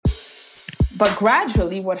But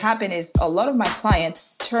gradually, what happened is a lot of my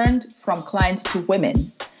clients turned from clients to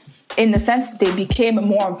women. In the sense, they became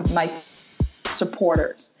more of my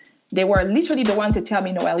supporters. They were literally the ones to tell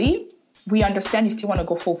me, Noelle, we understand you still want to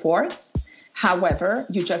go full force. However,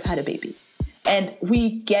 you just had a baby. And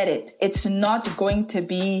we get it. It's not going to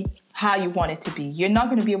be how you want it to be. You're not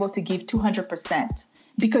going to be able to give 200%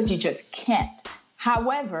 because you just can't.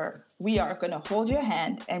 However, we are going to hold your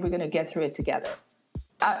hand and we're going to get through it together.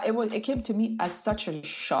 It came to me as such a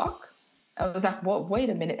shock. I was like, well, wait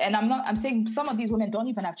a minute. And I'm saying some of these women don't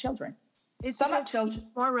even have children. Some have children.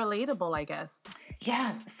 More relatable, I guess.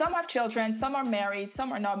 Yeah, some have children, some are married,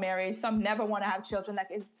 some are not married, some never want to have children. Like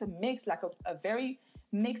it's a mix, like a very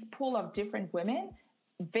mixed pool of different women,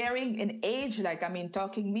 varying in age, like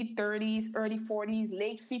talking mid-30s, early 40s,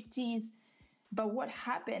 late 50s. But what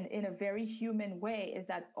happened in a very human way is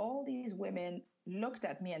that all these women looked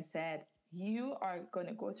at me and said, you are going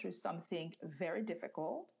to go through something very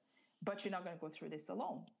difficult, but you're not going to go through this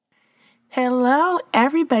alone. Hello,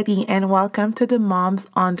 everybody, and welcome to the Moms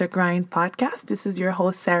on the Grind podcast. This is your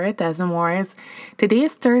host, Sarah Desamores. Today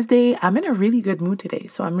is Thursday. I'm in a really good mood today,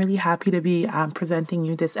 so I'm really happy to be presenting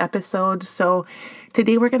you this episode. So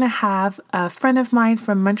today we're going to have a friend of mine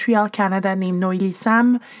from Montreal, Canada, named Noelle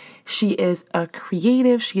Sam. She is a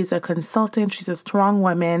creative. She's a consultant. She's a strong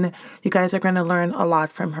woman. You guys are going to learn a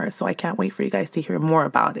lot from her, so I can't wait for you guys to hear more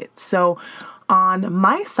about it. So on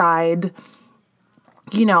my side,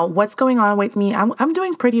 what's going on with me? I'm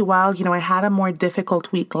doing pretty well. I had a more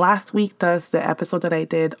difficult week. Last week does the episode that I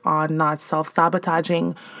did on not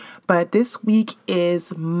self-sabotaging, but this week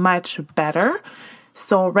is much better.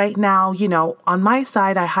 So right now, on my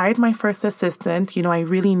side, I hired my first assistant. I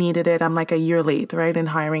really needed it. I'm like a year late, right, in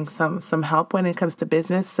hiring some help when it comes to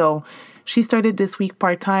business. So she started this week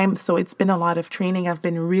part-time. So it's been a lot of training. I've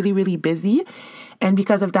been really, really busy. And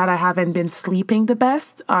because of that, I haven't been sleeping the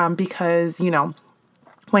best because,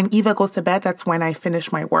 when Eva goes to bed, that's when I finish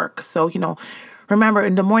my work. So, remember,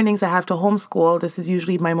 in the mornings I have to homeschool. This is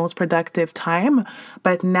usually my most productive time.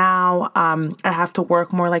 But now I have to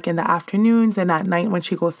work more like in the afternoons and at night when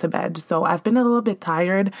she goes to bed. So I've been a little bit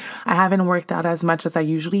tired. I haven't worked out as much as I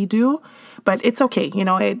usually do. But it's okay.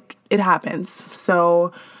 It happens.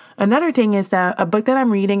 So another thing is that a book that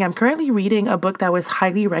I'm currently reading a book that was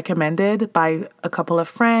highly recommended by a couple of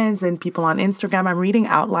friends and people on Instagram. I'm reading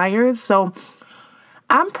Outliers. So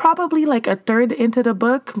I'm probably like a third into the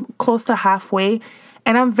book, close to halfway.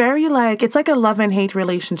 And I'm very it's like a love and hate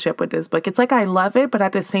relationship with this book. It's like I love it, but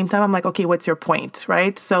at the same time, I'm like, okay, what's your point,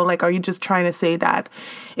 right? So are you just trying to say that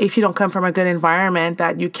if you don't come from a good environment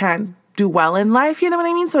that you can't do well in life? You know what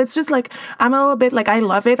I mean? So it's just I'm a little bit I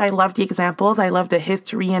love it. I love the examples. I love the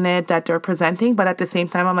history in it that they're presenting. But at the same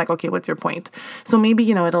time, I'm like, okay, what's your point? So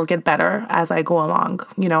maybe, it'll get better as I go along,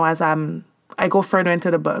 as I go further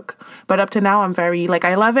into the book. But up to now, I'm very,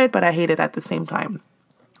 I love it, but I hate it at the same time.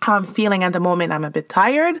 How I'm feeling at the moment, I'm a bit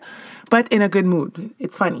tired, but in a good mood.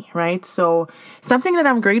 It's funny, right? So something that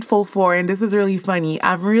I'm grateful for, and this is really funny,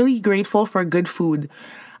 I'm really grateful for good food.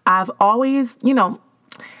 I've always, I'm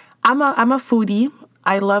a foodie.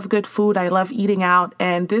 I love good food. I love eating out.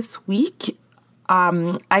 And this week,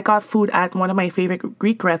 I got food at one of my favorite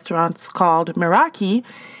Greek restaurants called Meraki.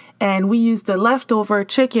 And we used the leftover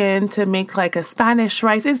chicken to make a Spanish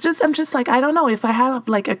rice. I'm just I don't know, if I have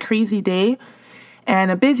a crazy day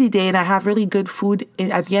and a busy day and I have really good food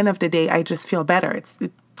at the end of the day, I just feel better.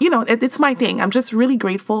 It's my thing. I'm just really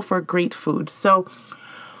grateful for great food. So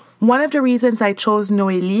one of the reasons I chose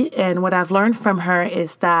Noelle and what I've learned from her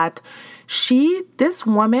is that this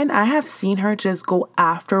woman, I have seen her just go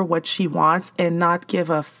after what she wants and not give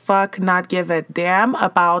a fuck, not give a damn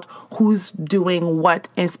about who's doing what,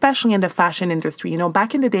 especially in the fashion industry.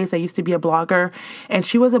 Back in the days, I used to be a blogger and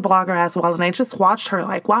she was a blogger as well. And I just watched her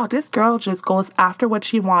wow, this girl just goes after what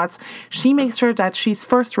she wants. She makes sure that she's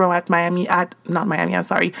first row at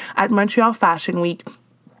Montreal Fashion Week.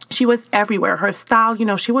 She was everywhere. Her style,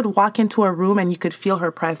 she would walk into a room and you could feel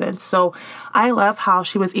her presence. So I love how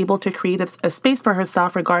she was able to create a space for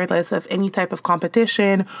herself regardless of any type of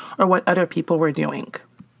competition or what other people were doing.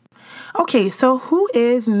 Okay, so who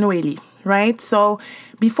is Noelle, right? So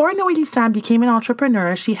before Noelle Sam became an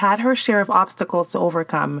entrepreneur, she had her share of obstacles to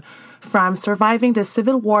overcome. From surviving the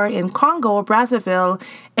civil war in Congo, Brazzaville,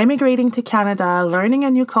 emigrating to Canada, learning a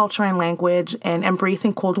new culture and language, and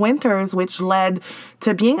embracing cold winters, which led to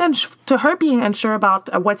her being unsure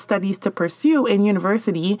about what studies to pursue in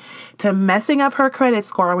university, to messing up her credit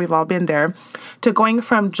score, we've all been there, to going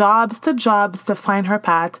from jobs to find her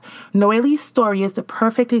path. Noelle's story is the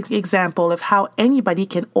perfect example of how anybody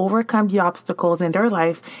can overcome the obstacles in their life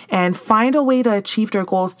life and find a way to achieve their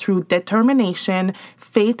goals through determination,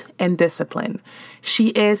 faith, and discipline. She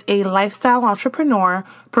is a lifestyle entrepreneur,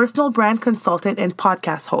 personal brand consultant, and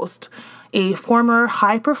podcast host. A former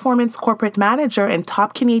high-performance corporate manager and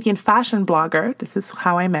top Canadian fashion blogger. This is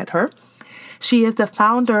how I met her. She is the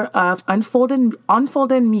founder of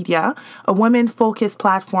Unfolded Media, a women-focused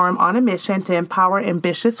platform on a mission to empower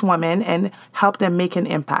ambitious women and help them make an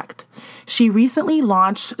impact. She recently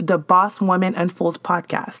launched the Boss Woman Unfold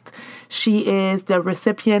podcast. She is the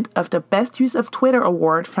recipient of the Best Use of Twitter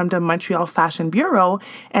Award from the Montreal Fashion Bureau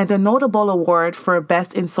and the Notable Award for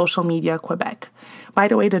Best in Social Media Quebec. By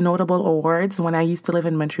the way, the Notable Awards, when I used to live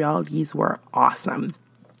in Montreal, these were awesome.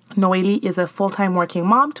 Noélie is a full-time working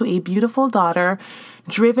mom to a beautiful daughter,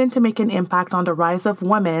 driven to make an impact on the rise of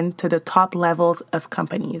women to the top levels of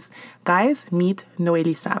companies. Guys, meet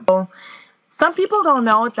Noélie Sam. Some people don't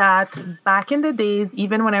know that back in the days,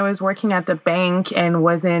 even when I was working at the bank and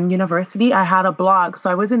was in university, I had a blog.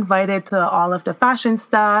 So I was invited to all of the fashion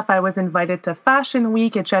stuff. I was invited to Fashion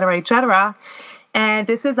Week, etc., etc. And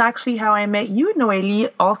this is actually how I met you,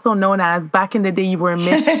 Noélie, also known as back in the day you were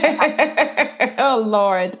Miss. Oh,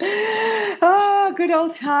 Lord. Oh, good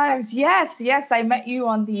old times. Yes. I met you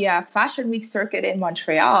on the Fashion Week circuit in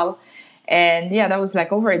Montreal. And yeah, that was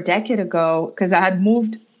like over a decade ago because I had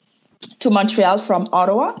moved to Montreal from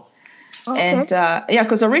Ottawa. Okay. And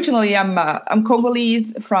because originally I'm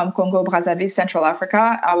Congolese from Congo, Brazzaville, Central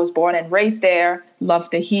Africa. I was born and raised there,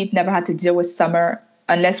 loved the heat, never had to deal with summer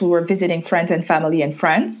unless we were visiting friends and family in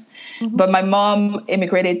France. Mm-hmm. But my mom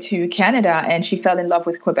immigrated to Canada and she fell in love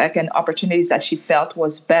with Quebec and opportunities that she felt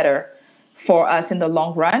was better for us in the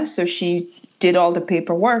long run. So she did all the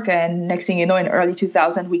paperwork. And next thing you know, in early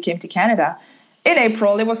 2000, we came to Canada. In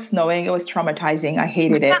April, it was snowing. It was traumatizing. I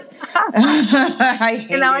hated it. I hated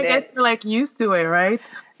it. And now I guess you're like used to it, right?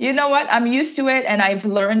 You know what? I'm used to it. And I've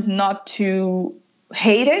learned not to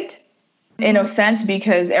hate it. In a sense,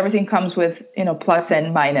 because everything comes with, plus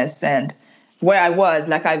and minus. And where I was,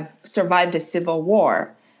 like I've survived a civil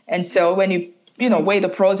war. And so when you weigh the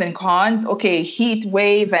pros and cons, okay, heat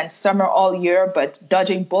wave and summer all year, but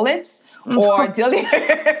dodging bullets or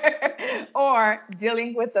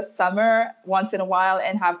dealing with the summer once in a while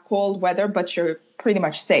and have cold weather, but you're pretty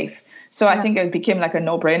much safe. So I think it became like a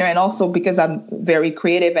no-brainer. And also because I'm very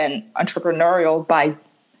creative and entrepreneurial by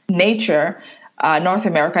nature, North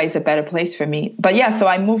America is a better place for me. But yeah, so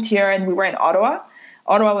I moved here and we were in Ottawa.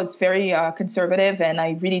 Ottawa was very conservative and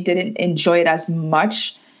I really didn't enjoy it as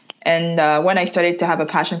much. And when I started to have a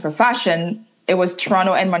passion for fashion, it was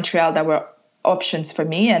Toronto and Montreal that were options for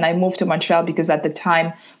me. And I moved to Montreal because at the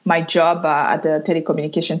time, my job at the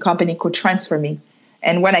telecommunication company could transfer me.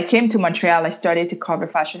 And when I came to Montreal, I started to cover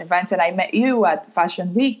fashion events and I met you at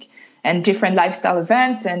Fashion Week and different lifestyle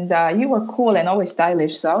events. And you were cool and always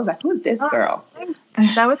stylish. So I was like, who's this girl?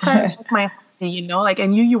 That was kind of like my,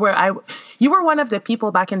 and you were one of the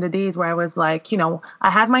people back in the days where I was like, I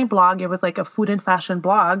had my blog. It was like a food and fashion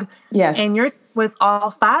blog. Yes. And yours was all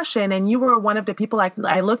fashion. And you were one of the people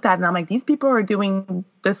I looked at and I'm like, these people are doing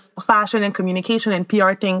this fashion and communication and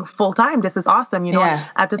PR thing full time. This is awesome.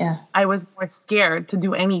 I was more scared to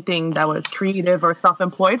do anything that was creative or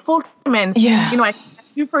self-employed full time. And, I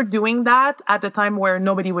you for doing that at the time where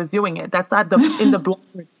nobody was doing it. That's in the blog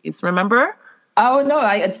days, remember? Oh, no,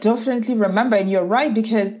 I definitely remember. And you're right,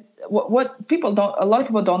 because what a lot of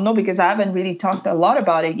people don't know, because I haven't really talked a lot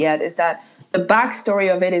about it yet, is that the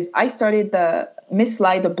backstory of it is I started the Miss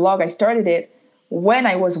Lai, the blog, I started it when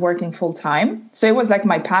I was working full time. So it was like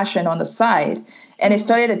my passion on the side. And it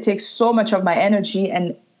started to take so much of my energy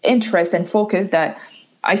and interest and focus that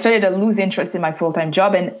I started to lose interest in my full-time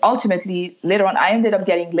job. And ultimately, later on, I ended up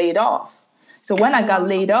getting laid off. So when I got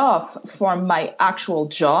laid off from my actual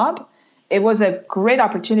job, it was a great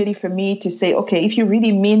opportunity for me to say, okay, if you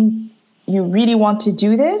really want to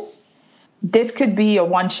do this, this could be your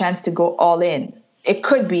one chance to go all in. It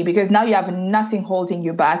could be, because now you have nothing holding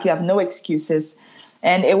you back. You have no excuses.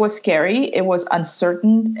 And it was scary. It was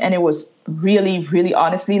uncertain. And it was really, really,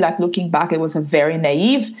 honestly, like looking back, it was a very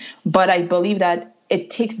naive. But I believe that it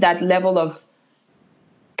takes that level of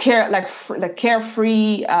care, like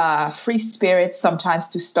carefree, free spirit sometimes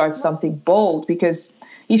to start something bold. Because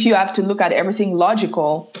if you have to look at everything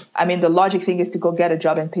logical, I mean, the logic thing is to go get a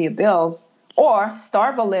job and pay your bills, or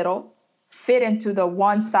starve a little, fit into the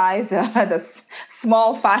one size, the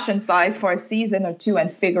small fashion size for a season or two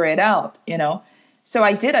and figure it out, So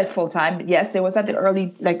I did it full time. Yes, it was at the early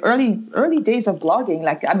days of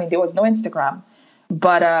blogging. There was no Instagram.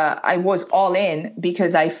 But I was all in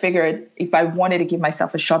because I figured if I wanted to give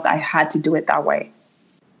myself a shot, I had to do it that way.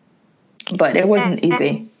 But it wasn't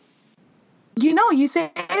easy. You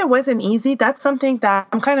say it wasn't easy. That's something that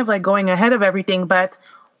I'm kind of like going ahead of everything. But,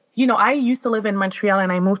 I used to live in Montreal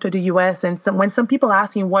and I moved to the US. And when some people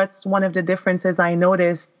ask me what's one of the differences I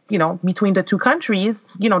noticed, between the two countries,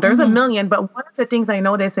 there's a million. But one of the things I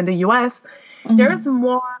noticed in the US, there's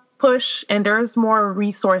more push and there's more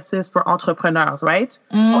resources for entrepreneurs, right?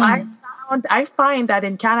 So I find that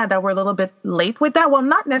in Canada, we're a little bit late with that. Well,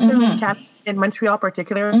 not necessarily in Canada, in Montreal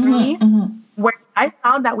particularly, where I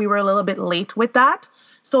found that we were a little bit late with that.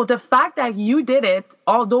 So the fact that you did it,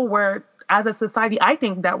 although we're, as a society, I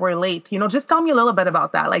think that we're late, just tell me a little bit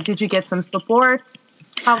about that. Like, did you get some support?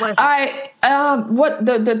 How was it? What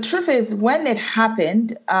the truth is, when it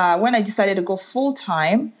happened, when I decided to go full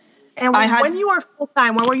time, and when you were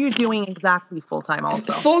full-time, what were you doing exactly full-time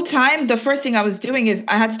also? Full-time, the first thing I was doing is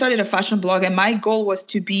I had started a fashion blog, and my goal was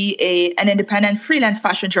to be an independent freelance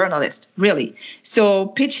fashion journalist, really. So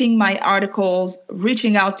pitching my articles,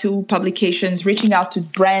 reaching out to publications, reaching out to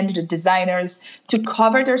brand designers to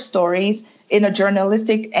cover their stories in a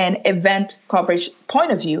journalistic and event coverage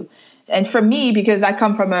point of view. And for me, because I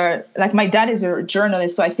come from my dad is a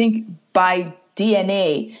journalist, so I think by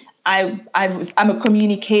DNA, I'm a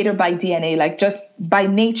communicator by DNA, like just by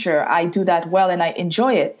nature, I do that well and I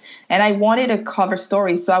enjoy it. And I wanted to cover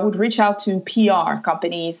stories. So I would reach out to PR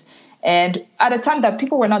companies. And at a time that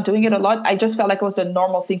people were not doing it a lot, I just felt like it was the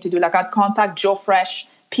normal thing to do. Like I'd contact Joe Fresh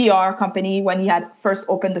PR company when he had first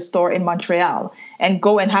opened the store in Montreal and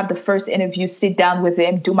go and have the first interview, sit down with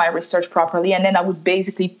him, do my research properly. And then I would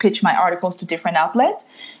basically pitch my articles to different outlets.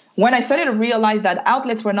 When I started to realize that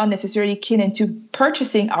outlets were not necessarily keen into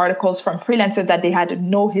purchasing articles from freelancers that they had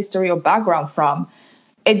no history or background from,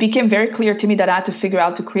 it became very clear to me that I had to figure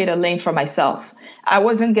out to create a lane for myself. I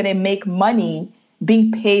wasn't going to make money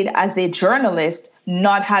being paid as a journalist,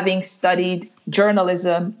 not having studied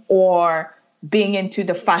journalism or being into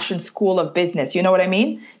the fashion school of business. You know what I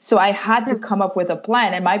mean? So I had to come up with a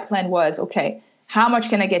plan. And my plan was, okay, how much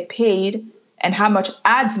can I get paid and how much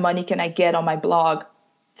ads money can I get on my blog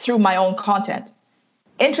through my own content?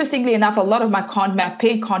 Interestingly enough, a lot of my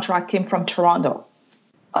paid contract came from Toronto.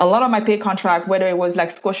 A lot of my paid contract, whether it was like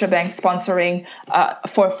Scotiabank sponsoring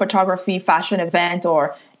for photography fashion event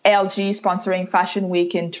or LG sponsoring Fashion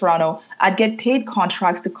Week in Toronto, I'd get paid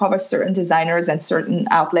contracts to cover certain designers and certain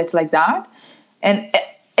outlets like that. And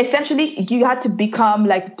essentially, you had to become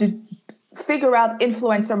to figure out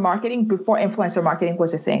influencer marketing before influencer marketing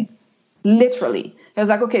was a thing. Literally. It was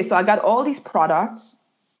like, okay, so I got all these products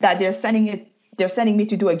that they're sending me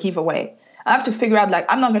to do a giveaway. I have to figure out,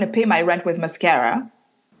 I'm not going to pay my rent with mascara.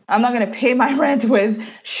 I'm not going to pay my rent with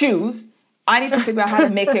shoes. I need to figure out how to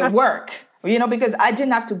make it work, because I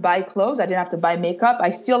didn't have to buy clothes. I didn't have to buy makeup. I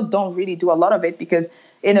still don't really do a lot of it because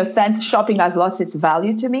in a sense, shopping has lost its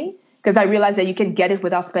value to me because I realized that you can get it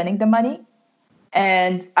without spending the money.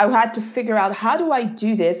 And I had to figure out, how do I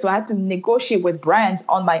do this? So I had to negotiate with brands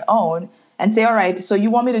on my own and say, all right, so you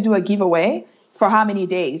want me to do a giveaway for how many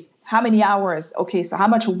days? How many hours? Okay, so how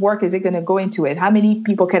much work is it going to go into it? How many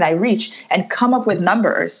people can I reach? And come up with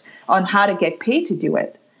numbers on how to get paid to do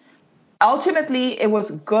it. Ultimately, it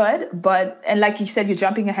was good, and like you said, you're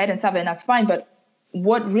jumping ahead and stuff, and that's fine. But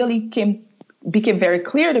what really became very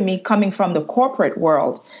clear to me coming from the corporate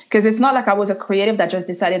world, because it's not like I was a creative that just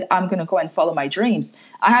decided I'm going to go and follow my dreams.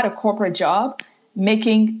 I had a corporate job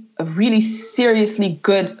making a really seriously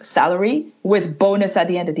good salary with bonus at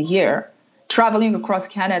the end of the year. Traveling across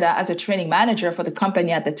Canada as a training manager for the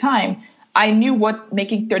company at the time, I knew what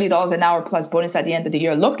making $30 an hour plus bonus at the end of the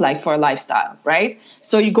year looked like for a lifestyle, right?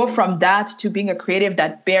 So you go from that to being a creative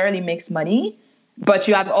that barely makes money, but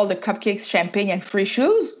you have all the cupcakes, champagne, and free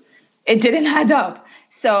shoes. It didn't add up.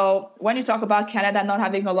 So when you talk about Canada not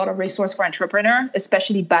having a lot of resource for entrepreneur,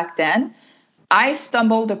 especially back then, I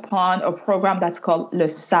stumbled upon a program that's called Le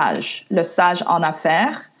Sage en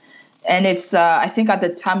Affaires. And it's, I think at the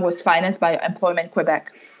time was financed by Employment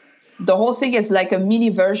Quebec. The whole thing is like a mini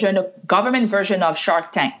version, a government version of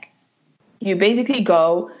Shark Tank. You basically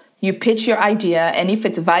go, you pitch your idea, and if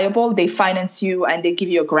it's viable, they finance you and they give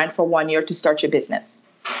you a grant for 1 year to start your business.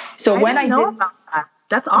 So when I did about that.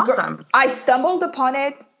 That's awesome. I stumbled upon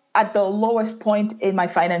it at the lowest point in my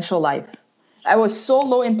financial life. I was so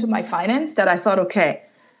low into my finance that I thought, okay,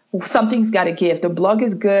 something's got to give. The blog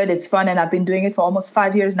is good. It's fun. And I've been doing it for almost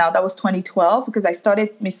 5 years now. That was 2012 because I started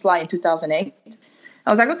Miss Sly in 2008. I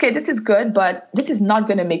was like, okay, this is good, but this is not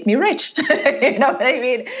going to make me rich. You know what I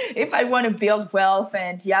mean? If I want to build wealth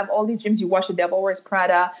and you have all these dreams, you watch The Devil Wears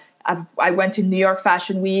Prada. I went to New York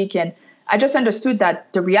Fashion Week, and I just understood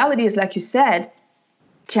that the reality is, like you said,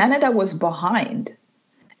 Canada was behind.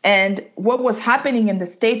 And what was happening in the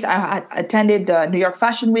States, I had attended the New York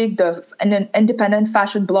Fashion Week, an independent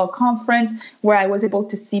fashion blog conference, where I was able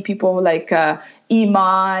to see people like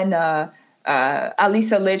Iman,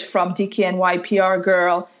 Alisa Litch from DKNY PR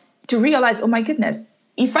Girl, to realize, oh my goodness,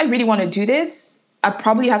 if I really want to do this, I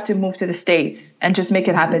probably have to move to the States and just make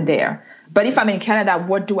it happen there. But if I'm in Canada,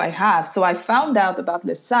 what do I have? So I found out about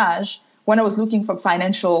Lesage when I was looking for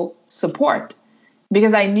financial support,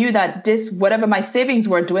 because I knew that whatever my savings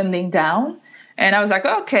were dwindling down. And I was like,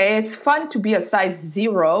 okay, it's fun to be a size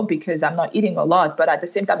 0 because I'm not eating a lot, but at the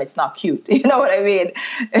same time, it's not cute. You know what I mean?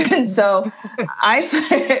 And so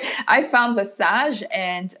I found Lesage,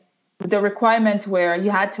 and the requirements were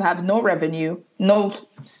you had to have no revenue, no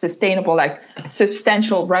sustainable, like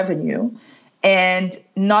substantial revenue, and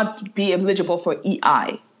not be eligible for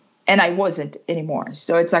EI. And I wasn't anymore.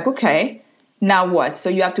 So it's like, okay, now what? So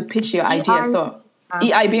you have to pitch your idea. So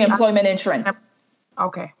EI being employment insurance.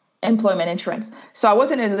 Okay. Employment insurance. So I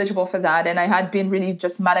wasn't eligible for that. And I had been really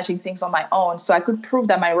just managing things on my own. So I could prove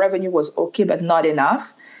that my revenue was okay, but not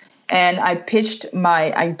enough. And I pitched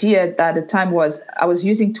my idea that at the time was I was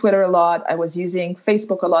using Twitter a lot. I was using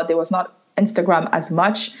Facebook a lot. There was not Instagram as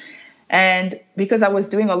much. And because I was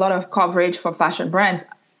doing a lot of coverage for fashion brands,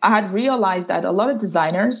 I had realized that a lot of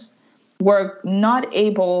designers were not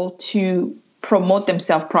able to promote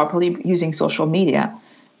themselves properly using social media.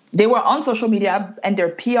 They were on social media and their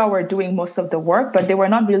PR were doing most of the work, but they were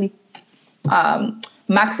not really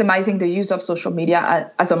maximizing the use of social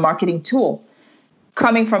media as a marketing tool.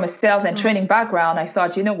 Coming from a sales and training background, I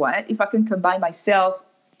thought, you know what, if I can combine my sales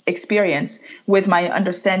experience with my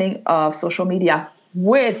understanding of social media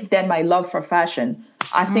with then my love for fashion,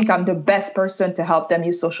 I think I'm the best person to help them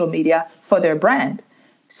use social media for their brand.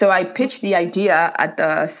 So I pitched the idea at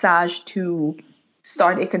the Sage to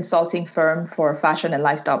start a consulting firm for a fashion and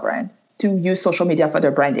lifestyle brand to use social media for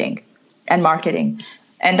their branding and marketing.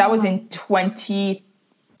 And that was in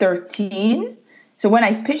 2013. So when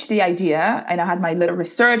I pitched the idea and I had my little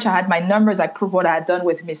research, I had my numbers, I proved what I had done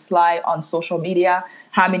with Miss Sly on social media,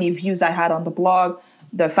 how many views I had on the blog,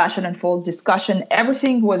 the Fashion Unfold discussion,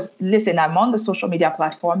 everything was, listen, I'm on the social media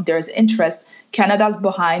platform. There's interest. Canada's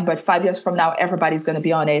behind, but 5 years from now, everybody's going to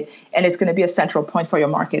be on it. And it's going to be a central point for your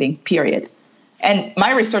marketing, period. And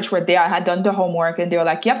my research were there. I had done the homework and they were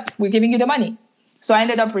like, yep, we're giving you the money. So I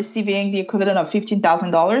ended up receiving the equivalent of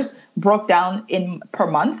 $15,000 broke down per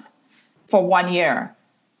month for 1 year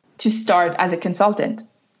to start as a consultant.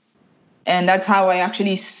 And that's how I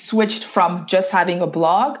actually switched from just having a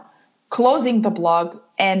blog, closing the blog,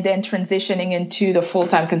 and then transitioning into the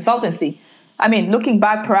full-time consultancy. I mean, looking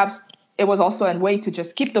back, perhaps it was also a way to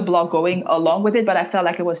just keep the blog going along with it, but I felt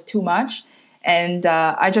like it was too much. And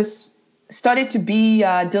I just started to be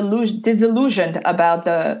disillusioned about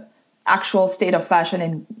the actual state of fashion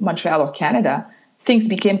in Montreal or Canada. Things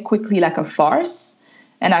became quickly like a farce.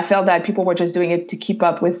 And I felt that people were just doing it to keep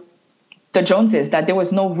up with the Joneses, that there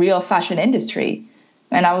was no real fashion industry.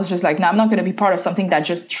 And I was just like, no, I'm not going to be part of something that's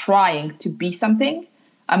just trying to be something.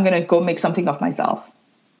 I'm going to go make something of myself.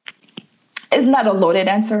 Isn't that a loaded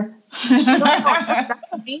answer? No, that's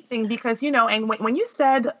amazing because, and when you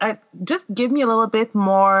said, just give me a little bit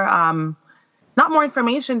more, not more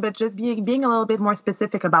information, but just being a little bit more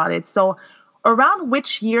specific about it. So around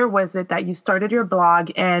which year was it that you started your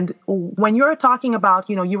blog? And when you were talking about,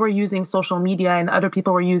 you were using social media and other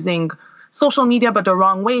people were using social media, but the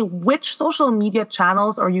wrong way, which social media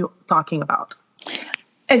channels are you talking about?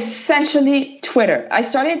 Essentially Twitter. I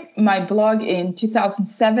started my blog in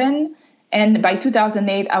 2007. And by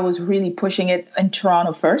 2008, I was really pushing it in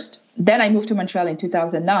Toronto first. Then I moved to Montreal in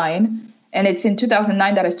 2009. And it's in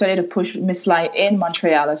 2009 that I started to push Miss Sly in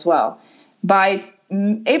Montreal as well. By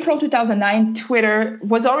April 2009, Twitter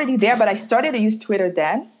was already there, but I started to use Twitter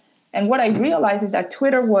then. And what I realized is that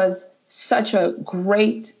Twitter was such a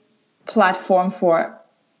great platform for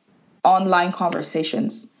online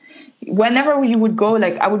conversations. Whenever you would go,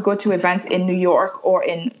 like I would go to events in New York or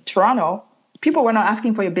in Toronto, people were not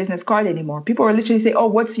asking for your business card anymore. People were literally saying, oh,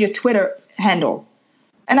 what's your Twitter handle?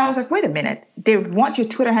 And I was like, wait a minute. They want your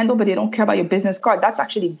Twitter handle, but they don't care about your business card. That's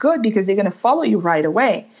actually good because they're going to follow you right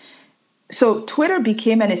away. So Twitter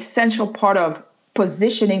became an essential part of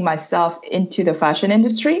positioning myself into the fashion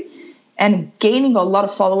industry and gaining a lot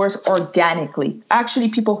of followers organically. Actually,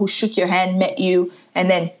 people who shook your hand, met you,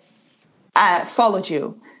 and then followed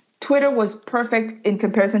you. Twitter was perfect in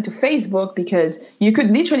comparison to Facebook because you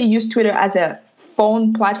could literally use Twitter as a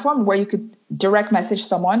phone platform where you could direct message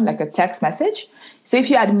someone, like a text message. So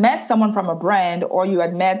if you had met someone from a brand or you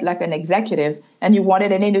had met like an executive and you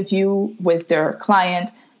wanted an interview with their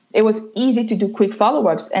client, it was easy to do quick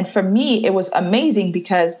follow-ups. And for me, it was amazing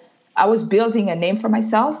because I was building a name for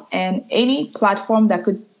myself, and any platform that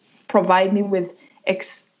could provide me with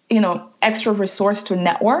extra resource to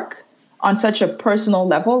network on such a personal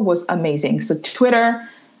level was amazing. So Twitter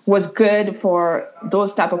was good for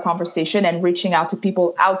those type of conversation and reaching out to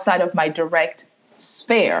people outside of my direct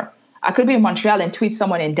sphere. I could be in Montreal and tweet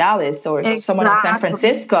someone in Dallas or someone in San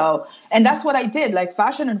Francisco. And that's what I did. Like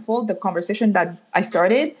Fashion Unfold, the conversation that I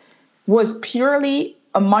started was purely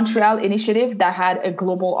a Montreal initiative that had a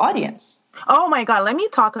global audience. Oh my God, let me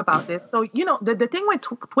talk about this. So, the thing with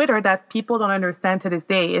Twitter that people don't understand to this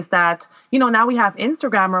day is that, now we have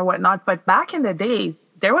Instagram or whatnot, but back in the days,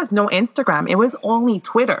 there was no Instagram. It was only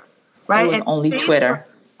Twitter, right? It was only Twitter.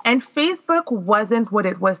 And Facebook wasn't what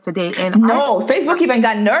it was today. And Facebook even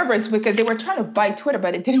got nervous because they were trying to buy Twitter,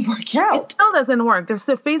 but it didn't work out. It still doesn't work. There's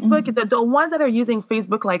the Facebook, the ones that are using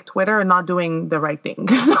Facebook like Twitter are not doing the right thing.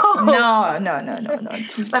 No.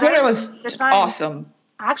 Twitter was awesome.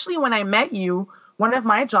 Actually, when I met you, one of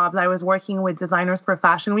my jobs, I was working with designers for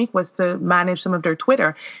Fashion Week, was to manage some of their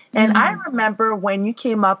Twitter. And I remember when you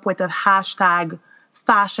came up with the hashtag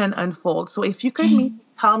Fashion Unfold. So if you could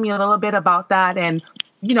tell me a little bit about that and,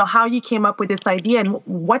 how you came up with this idea and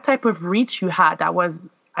what type of reach you had that was,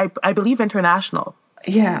 I believe, international.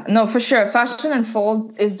 Yeah, no, for sure. Fashion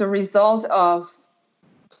Unfold is the result of,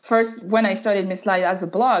 first, when I started Miss Light as a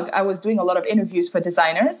blog, I was doing a lot of interviews for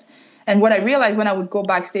designers. And what I realized when I would go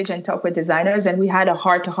backstage and talk with designers and we had a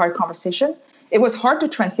heart-to-heart conversation, it was hard to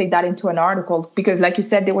translate that into an article because, like you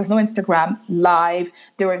said, there was no Instagram Live.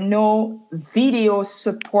 There were no video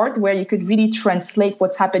support where you could really translate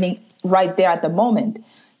what's happening right there at the moment.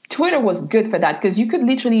 Twitter was good for that because you could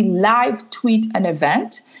literally live tweet an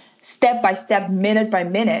event step by step, minute by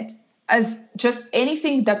minute, as just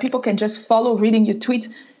anything that people can just follow reading your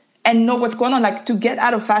tweets and know what's going on. Like, to get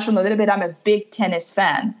out of fashion a little bit, I'm a big tennis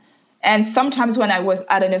fan. And sometimes when I was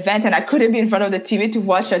at an event and I couldn't be in front of the TV to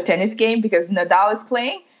watch a tennis game because Nadal is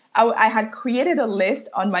playing, I had created a list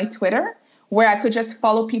on my Twitter where I could just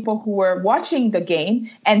follow people who were watching the game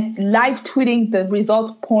and live tweeting the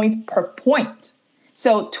results point per point.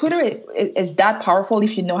 So Twitter is that powerful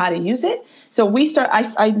if you know how to use it. So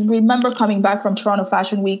I remember coming back from Toronto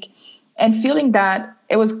Fashion Week and feeling that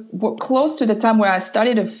it was close to the time where I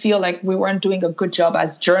started to feel like we weren't doing a good job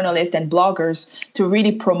as journalists and bloggers to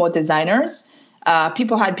really promote designers.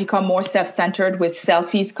 People had become more self-centered with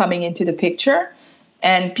selfies coming into the picture.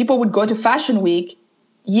 And people would go to Fashion Week.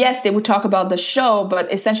 Yes, they would talk about the show,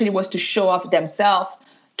 but essentially it was to show off themselves,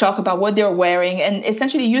 talk about what they're wearing, and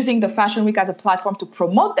essentially using the Fashion Week as a platform to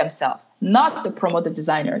promote themselves, not to promote the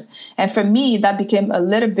designers. And for me, that became a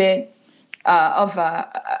little bit of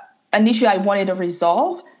an issue I wanted to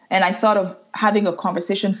resolve. And I thought of having a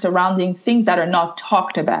conversation surrounding things that are not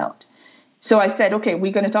talked about. So I said, okay,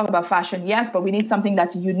 we're going to talk about fashion, yes, but we need something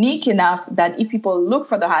that's unique enough that if people look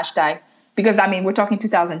for the hashtag, because we're talking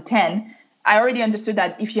 2010, I already understood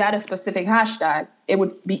that if you had a specific hashtag, it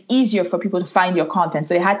would be easier for people to find your content.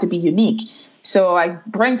 So it had to be unique. So I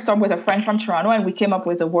brainstormed with a friend from Toronto and we came up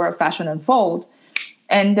with the word Fashion Unfold.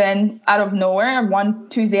 And then out of nowhere, one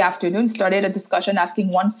Tuesday afternoon, started a discussion asking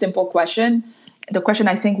one simple question. The question,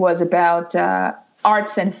 I think, was about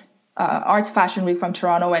arts Fashion Week from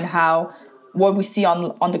Toronto and how what we see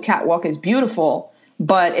on the catwalk is beautiful,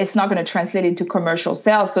 but it's not going to translate into commercial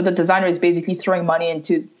sales. So the designer is basically throwing money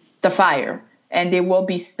into the fire, and they will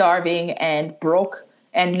be starving and broke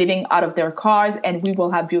and living out of their cars, and we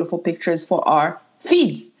will have beautiful pictures for our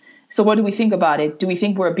feeds. So what do we think about it? Do we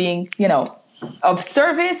think we're being, of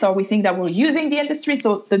service, or we think that we're using the industry?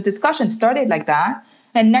 So the discussion started like that.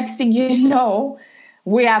 And next thing you know,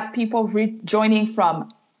 we have people joining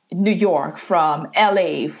from New York, from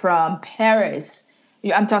LA, from Paris.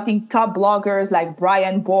 I'm talking top bloggers like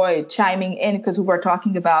Brian Boyd chiming in because we were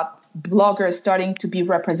talking about bloggers starting to be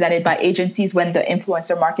represented by agencies when the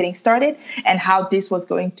influencer marketing started, and how this was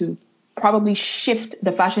going to probably shift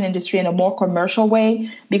the fashion industry in a more commercial way,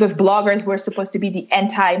 because bloggers were supposed to be the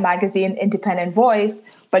anti-magazine independent voice.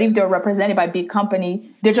 But if they're represented by big company,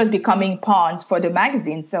 they're just becoming pawns for the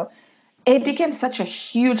magazine. So it became such a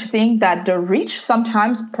huge thing that the reach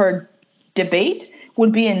sometimes per debate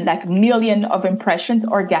would be in like million of impressions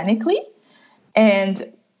organically and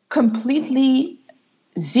completely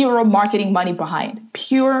zero marketing money behind,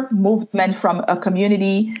 pure movement from a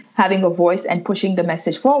community having a voice and pushing the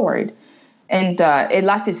message forward. And it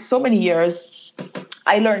lasted so many years.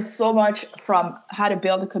 I learned so much from how to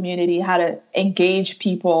build a community, how to engage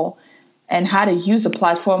people, and how to use a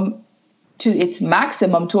platform to its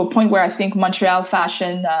maximum, to a point where I think Montreal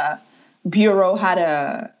Fashion Bureau had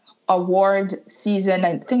a award season,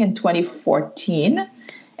 I think in 2014.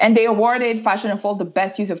 And they awarded Fashion Unfold the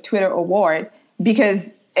Best Use of Twitter award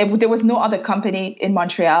because there was no other company in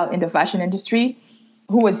Montreal in the fashion industry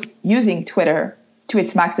who was using Twitter to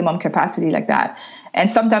its maximum capacity like that. And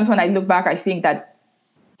sometimes when I look back, I think that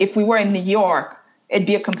if we were in New York, it'd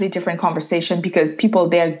be a completely different conversation because people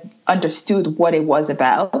there understood what it was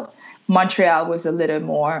about. Montreal was a little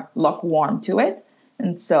more lukewarm to it.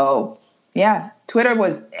 And so, yeah, Twitter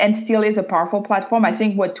was and still is a powerful platform. I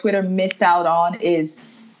think what Twitter missed out on is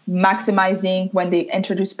maximizing when they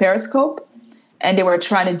introduced Periscope and they were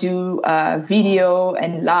trying to do video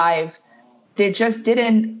and live. They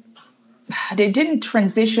didn't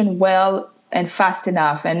transition well and fast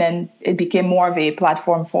enough. And then it became more of a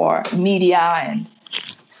platform for media and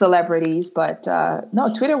celebrities. But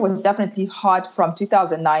no, Twitter was definitely hot from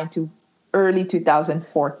 2009 to early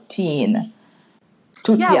 2014.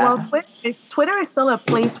 Well, Twitter is still a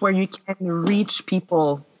place where you can reach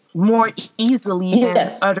people more easily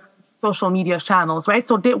than other social media channels, right?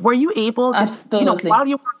 So were you able to, Absolutely. While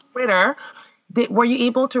you were on Twitter, were you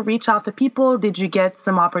able to reach out to people? Did you get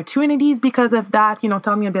some opportunities because of that?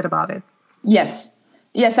 Tell me a bit about it. Yes,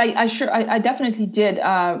 I definitely did.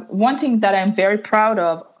 One thing that I'm very proud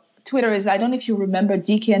of Twitter is, I don't know if you remember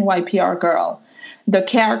DKNY PR Girl, the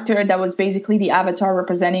character that was basically the avatar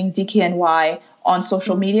representing DKNY on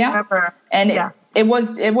social media. And it was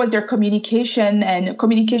their communication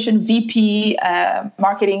VP,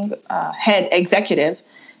 marketing head executive.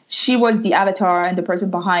 She was the avatar and the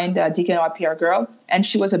person behind DKNY PR Girl, and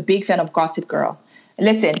she was a big fan of Gossip Girl.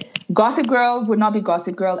 Listen, Gossip Girl would not be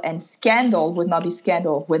Gossip Girl, and Scandal would not be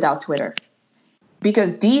Scandal without Twitter.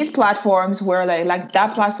 Because these platforms were like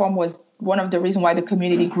that platform was one of the reasons why the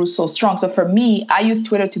community grew so strong. So for me, I used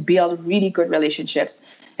Twitter to build really good relationships.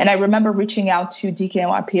 And I remember reaching out to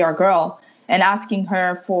DKNY PR Girl and asking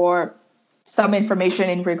her for some information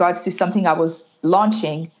in regards to something I was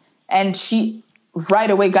launching. And she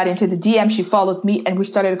right away got into the DM. She followed me and we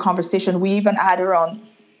started a conversation. We even had her on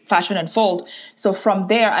Fashion Unfold. So from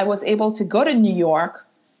there, I was able to go to New York,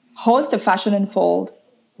 host a Fashion Unfold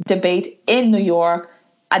debate in New York.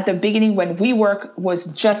 At the beginning, when WeWork was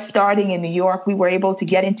just starting in New York, we were able to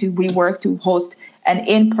get into WeWork to host an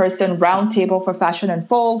in-person roundtable for Fashion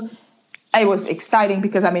Unfold. It was exciting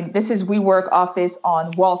because, this is WeWork office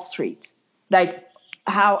on Wall Street. Like,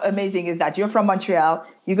 how amazing is that? You're from Montreal,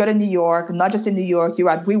 you go to New York, not just in New York, you're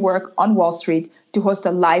at WeWork on Wall Street to host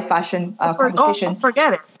a live fashion conversation.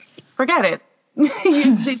 Forget it. You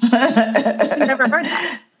never heard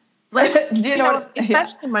that.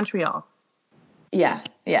 Especially in Montreal. Yeah.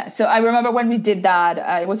 So I remember when we did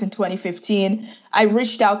that, it was in 2015, I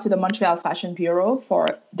reached out to the Montreal Fashion Bureau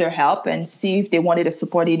for their help and see if they wanted to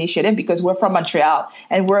support the initiative because we're from Montreal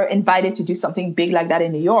and we're invited to do something big like that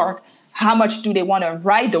in New York. How much do they want to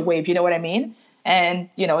ride the wave? You know what I mean? And,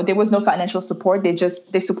 there was no financial support.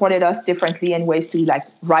 They supported us differently in ways to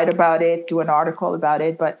write about it, do an article about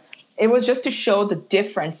it. But it was just to show the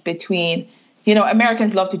difference between,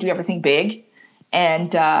 Americans love to do everything big.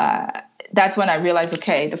 And that's when I realized,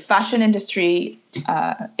 okay, the fashion industry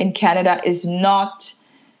in Canada is not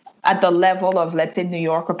at the level of, let's say, New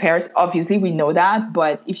York or Paris. Obviously, we know that.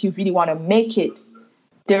 But if you really want to make it,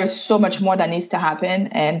 there's so much more that needs to happen.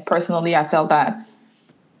 And personally, I felt that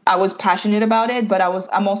I was passionate about it, but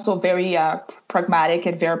I'm also very pragmatic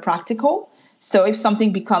and very practical. So if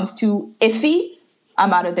something becomes too iffy,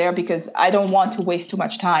 I'm out of there because I don't want to waste too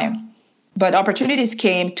much time. But opportunities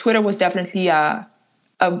came. Twitter was definitely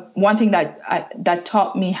one thing that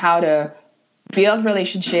taught me how to build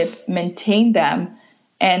relationship, maintain them,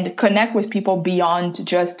 and connect with people beyond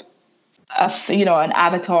just an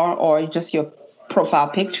avatar or just your profile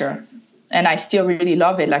picture. And I still really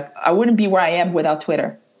love it. I wouldn't be where I am without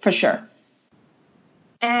Twitter, for sure.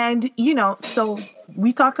 And, so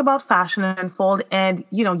we talked about Fashion Unfold and,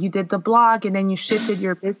 you did the blog and then you shifted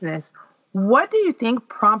your business. What do you think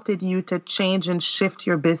prompted you to change and shift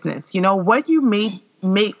your business? What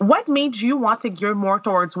made you want to gear more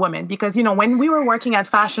towards women? Because, when we were working at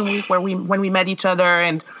Fashion Week, when we met each other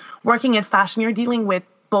and working in fashion, you're dealing with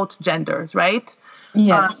both genders, right?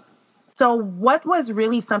 Yes. So what was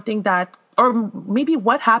really something that, or maybe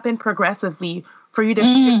what happened progressively for you to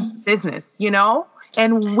shift business,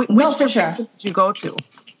 And which did you go to?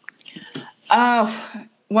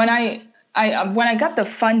 When I got the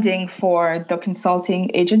funding for the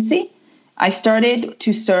consulting agency, I started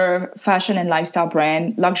to serve fashion and lifestyle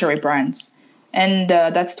luxury brands. And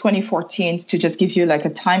that's 2014 to just give you a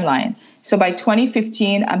timeline. So by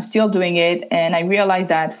 2015, I'm still doing it. And I realized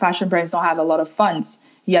that fashion brands don't have a lot of funds.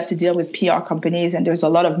 you have to deal with PR companies, and there's a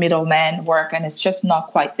lot of middleman work, and it's just not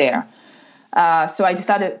quite there. So I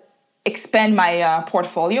decided to expand my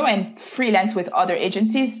portfolio and freelance with other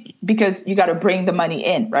agencies, because you got to bring the money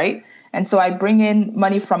in, right? And so I bring in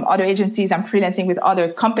money from other agencies. I'm freelancing with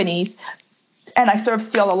other companies, and I serve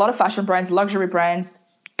still a lot of fashion brands, luxury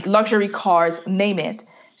cars, name it.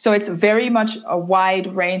 So it's very much a wide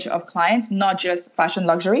range of clients, not just fashion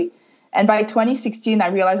luxury. And by 2016, I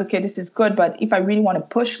realized, okay, this is good, but if I really want to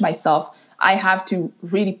push myself, I have to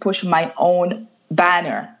really push my own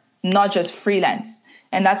banner, not just freelance.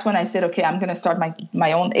 And that's when I said, okay, I'm going to start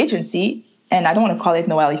my own agency. And I don't want to call it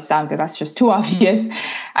Noelle Issam because that's just too obvious.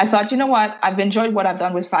 I thought, you know what? I've enjoyed what I've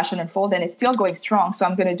done with Fashion Unfold, and it's still going strong. So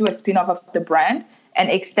I'm going to do a spin-off of the brand and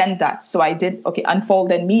extend that. So I did,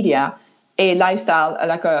 Unfold and Media, a lifestyle,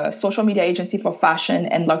 like a social media agency for fashion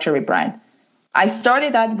and luxury brand. I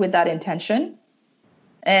started that with that intention.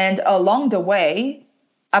 And along the way,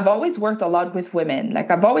 I've always worked a lot with women. Like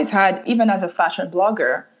I've always had, even as a fashion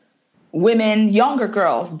blogger, women, younger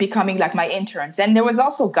girls becoming like my interns. And there was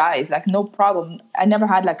also guys, like no problem. I never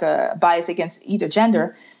had like a bias against either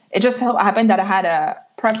gender. It just happened that I had a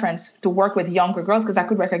preference to work with younger girls because I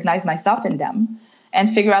could recognize myself in them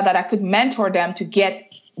and figure out that I could mentor them to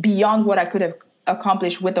get beyond what I could have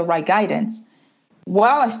accomplished with the right guidance.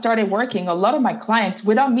 While I started working, a lot of my clients,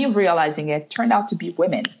 without me realizing it, turned out to be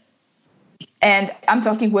women. And I'm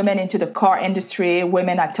talking women into the car industry,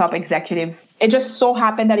 women at top executive. It just so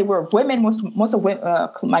happened that it were women. Most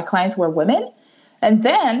of my clients were women. And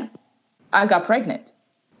then I got pregnant.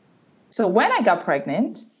 So when I got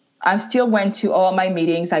pregnant, I still went to all my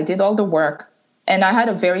meetings. I did all the work. And I had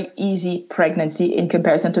a very easy pregnancy in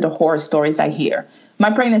comparison to the horror stories I hear.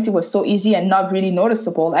 My pregnancy was so easy and not really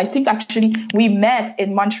noticeable. I think actually we met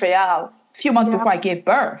in Montreal a few months before I gave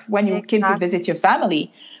birth, when you came to visit your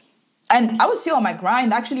family. And I was still on my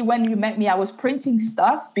grind. Actually, when you met me, I was printing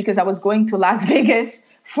stuff because I was going to Las Vegas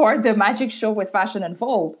for the magic show with Fashion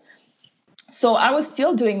Unfold. So I was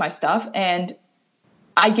still doing my stuff, and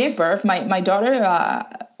I gave birth. My daughter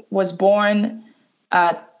was born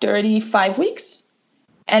at 35 weeks.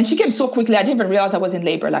 And she came so quickly, I didn't even realize I was in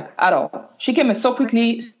labor, like at all. She came so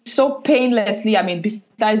quickly, so painlessly. I mean,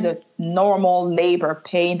 besides the normal labor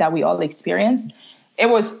pain that we all experience, it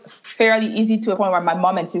was fairly easy to a point where my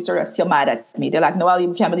mom and sister are still mad at me. They're like, Noelle,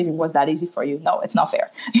 we can't believe it was that easy for you. No, it's not fair.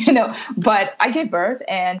 But I gave birth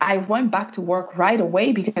and I went back to work right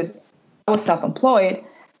away because I was self-employed.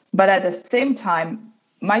 But at the same time,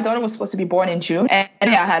 my daughter was supposed to be born in June. And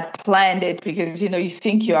I had planned it because, you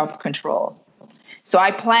think you have control. So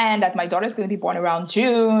I planned that my daughter's going to be born around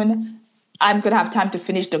June. I'm going to have time to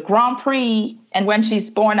finish the Grand Prix. And when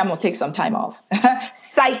she's born, I'm going to take some time off.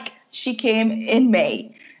 Psych. She came in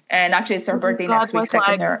May. And actually, it's her birthday next week.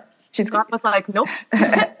 God was like, nope.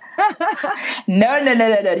 No.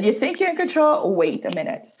 You think you're in control? Wait a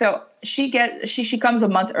minute. So she comes a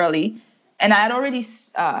month early. And I had already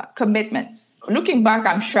commitments. Looking back,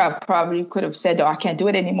 I'm sure I probably could have said, I can't do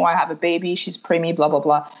it anymore. I have a baby. She's preemie, blah, blah,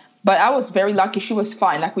 blah. But I was very lucky. She was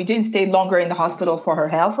fine. Like, we didn't stay longer in the hospital for her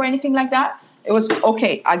health or anything like that. It was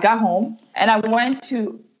okay. I got home and I went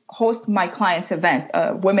to host my client's event,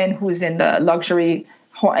 a woman who's in the luxury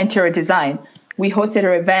interior design. We hosted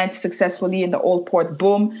her event successfully in the Old Port.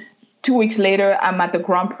 Boom. 2 weeks later, I'm at the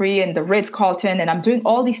Grand Prix in the Ritz-Carlton, and I'm doing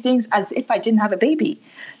all these things as if I didn't have a baby.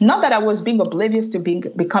 Not that I was being oblivious to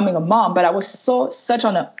becoming a mom, but I was such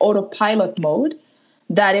on an autopilot mode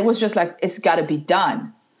that it was just like, it's got to be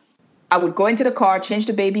done. I would go into the car, change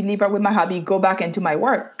the baby, leave her with my hubby, go back into my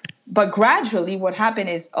work. But gradually what happened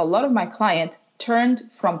is a lot of my clients turned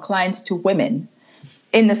from clients to women.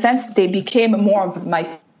 In the sense, they became more of my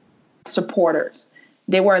supporters.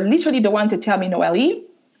 They were literally the one to tell me, Noelle,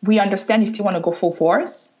 we understand you still want to go full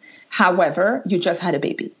force. However, you just had a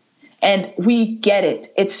baby. And we get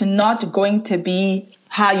it. It's not going to be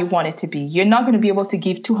how you want it to be. You're not going to be able to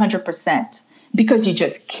give 200% because you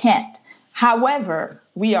just can't. However,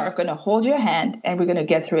 we are going to hold your hand and we're going to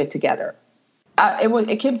get through it together.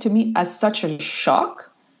 It came to me as such a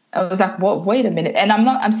shock. I was like, well, wait a minute. And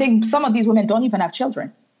I'm saying some of these women don't even have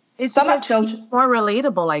children. Some have children. More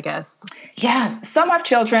relatable, I guess. Yes. Some have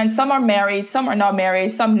children. Some are married. Some are not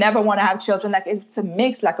married. Some never want to have children. Like, it's a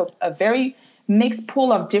mix, like a very mixed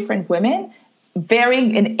pool of different women,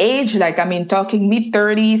 varying in age. Like, talking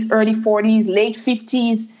mid-30s, early 40s, late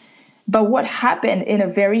 50s. But what happened in a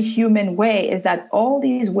very human way is that all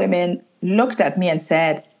these women looked at me and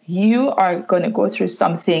said, you are going to go through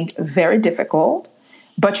something very difficult,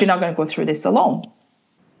 but you're not going to go through this alone.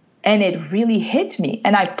 And it really hit me.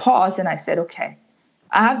 And I paused and I said, okay,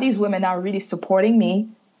 I have these women now really supporting me.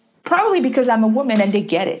 Probably because I'm a woman and they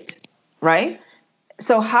get it, right?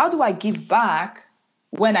 So how do I give back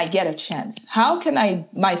when I get a chance? How can I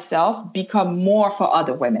myself become more for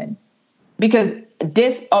other women? Because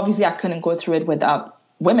this, obviously, I couldn't go through it without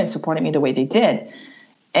women supporting me the way they did.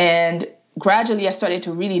 And gradually, I started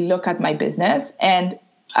to really look at my business. And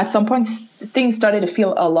at some point, things started to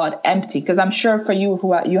feel a lot empty. Because I'm sure for you,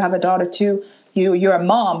 you have a daughter too, you're a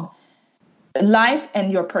mom, life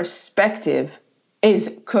and your perspective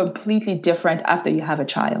is completely different after you have a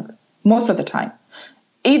child, most of the time.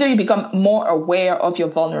 Either you become more aware of your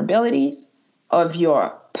vulnerabilities, of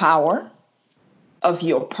your power, of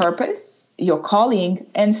your purpose, your calling,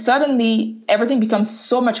 and suddenly everything becomes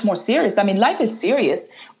so much more serious. I mean, life is serious,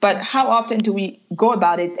 but how often do we go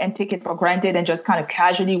about it and take it for granted and just kind of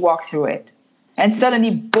casually walk through it? And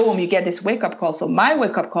suddenly, boom, you get this wake-up call. So my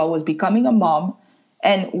wake-up call was becoming a mom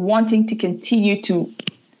and wanting to continue to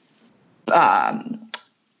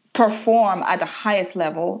perform at the highest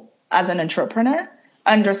level as an entrepreneur,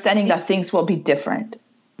 understanding that things will be different.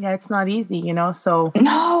 Yeah, it's not easy, so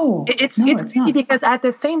No, it's easy not. because at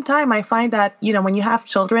the same time, I find that, when you have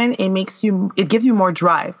children, it gives you more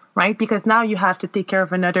drive, right? Because now you have to take care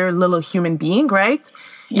of another little human being, right?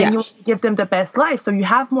 Yeah. And you give them the best life. So you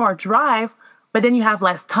have more drive, but then you have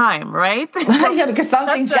less time, right? Yeah, because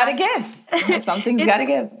something's got to give. Something's got to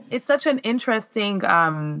give. It's such an interesting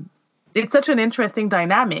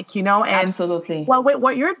dynamic, and Absolutely. Well,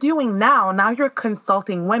 what you're doing now you're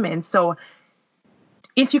consulting women. So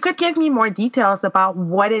if you could give me more details about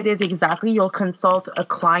what it is exactly you'll consult a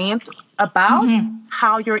client about,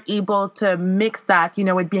 how you're able to mix that,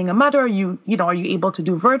 with being a mother, are you able to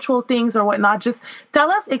do virtual things or whatnot? Just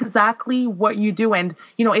tell us exactly what you do. And,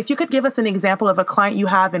 if you could give us an example of a client you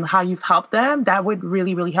have and how you've helped them, that would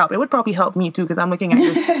really, really help. It would probably help me too, because I'm looking at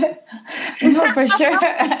you. No, for sure.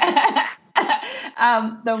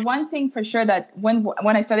 The one thing for sure that when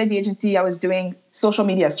I started the agency, I was doing social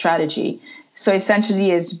media strategy. So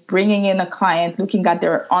essentially is bringing in a client, looking at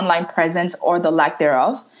their online presence or the lack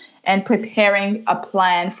thereof, and preparing a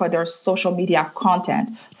plan for their social media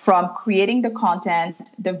content, from creating the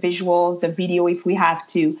content, the visuals, the video if we have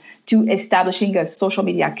to establishing a social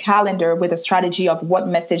media calendar with a strategy of what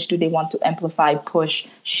message do they want to amplify, push,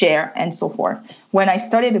 share, and so forth. When I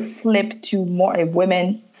started to flip to more a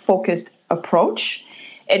women-focused approach,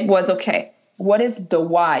 it was, okay, what is the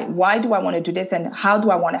why? Why do I want to do this, and how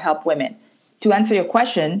do I want to help women? To answer your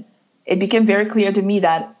question, it became very clear to me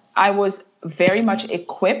that I was very much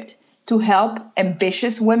equipped to help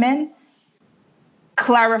ambitious women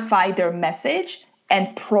clarify their message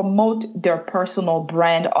and promote their personal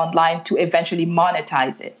brand online to eventually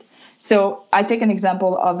monetize it. So I take an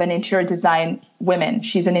example of an interior design woman.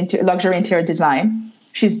 She's an luxury interior design.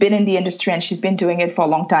 She's been in the industry and she's been doing it for a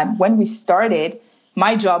long time. When we started,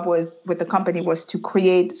 my job with the company was to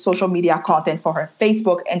create social media content for her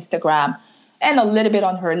Facebook, Instagram, and a little bit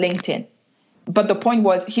on her LinkedIn. But the point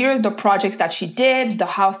was, here's the projects that she did, the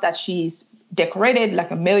house that she's decorated, like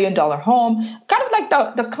 $1 million home, kind of like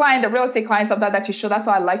the real estate clients, sometimes that you show. That's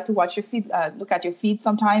why I like to watch your feed, look at your feed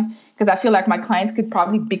sometimes, because I feel like my clients could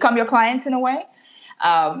probably become your clients in a way.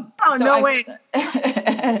 Way.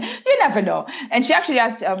 You never know. And she actually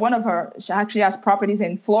has properties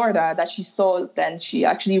in Florida that she sold, and she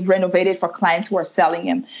actually renovated for clients who are selling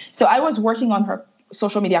them. So I was working on her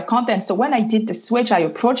social media content. So when I did the switch, I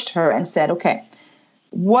approached her and said, okay,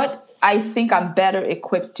 what I think I'm better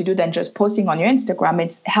equipped to do than just posting on your Instagram,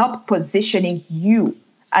 it's help positioning you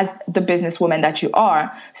as the businesswoman that you are,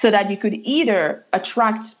 so that you could either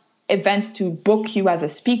attract events to book you as a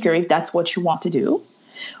speaker if that's what you want to do,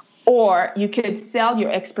 or you could sell your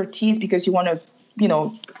expertise because you want to,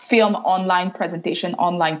 film online presentation,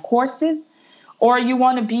 online courses, or you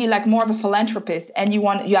want to be like more of a philanthropist and you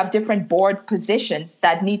have different board positions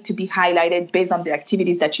that need to be highlighted based on the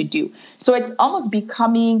activities that you do. So it's almost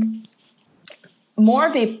becoming more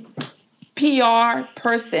of a PR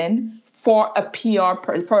person for a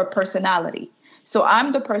for a personality. So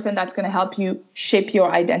I'm the person that's going to help you shape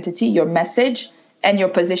your identity, your message, and your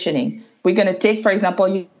positioning. We're going to take, for example,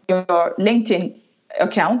 your LinkedIn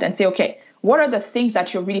account and say, okay, what are the things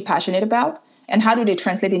that you're really passionate about? And how do they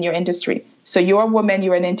translate in your industry? So you're a woman,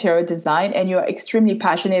 you're in interior design, and you're extremely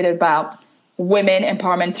passionate about women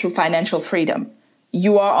empowerment through financial freedom.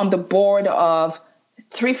 You are on the board of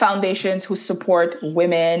 3 foundations who support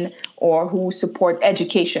women or who support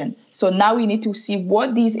education. So now we need to see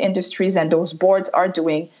what these industries and those boards are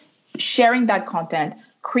doing, sharing that content,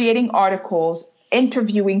 creating articles,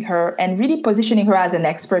 interviewing her, and really positioning her as an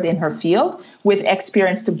expert in her field with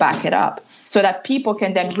experience to back it up, so that people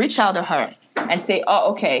can then reach out to her and say,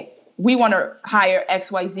 oh, okay, we want to hire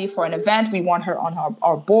XYZ for an event. We want her on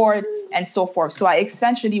our board and so forth. So I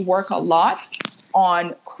essentially work a lot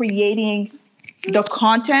on creating the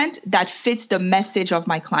content that fits the message of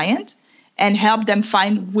my client and help them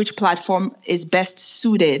find which platform is best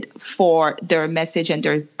suited for their message and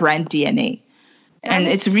their brand DNA. And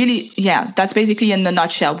it's really, that's basically in a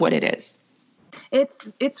nutshell what it is.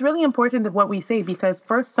 It's really important what we say, because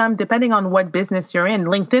for some, depending on what business you're in,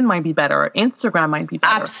 LinkedIn might be better, or Instagram might be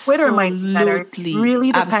better, Twitter might be better. It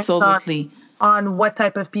really depends on what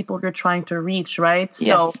type of people you're trying to reach, right?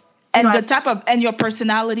 Yes. So, and the type of, and your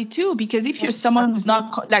personality too, because if you're someone who's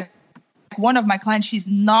not like one of my clients, she's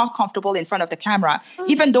not comfortable in front of the camera,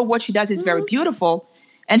 even though what she does is very beautiful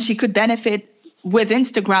and she could benefit with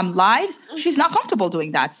Instagram lives, she's not comfortable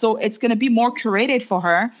doing that. So it's going to be more curated for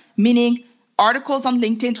her, meaning articles on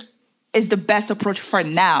LinkedIn is the best approach for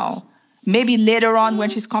now. Maybe later on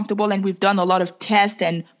when she's comfortable and we've done a lot of tests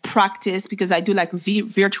and practice, because I do like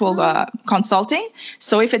virtual consulting.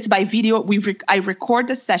 So if it's by video, I record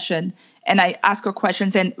the session and I ask her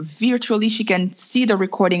questions, and virtually she can see the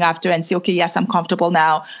recording after and say, okay, yes, I'm comfortable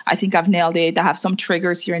now. I think I've nailed it. I have some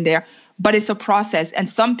triggers here and there, but it's a process. And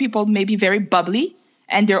some people may be very bubbly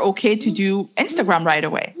and they're okay to do Instagram right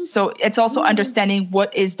away. So it's also understanding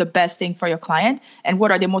what is the best thing for your client and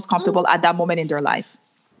what are they most comfortable at that moment in their life.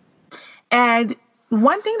 And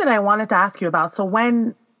one thing that I wanted to ask you about, so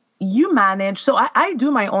when you manage, so I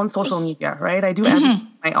do my own social media, right? I do everything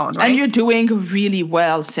my own, right? And you're doing really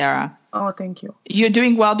well, Sarah. Oh, thank you. You're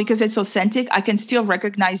doing well because it's authentic. I can still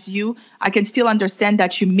recognize you. I can still understand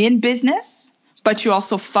that you mean business, but you're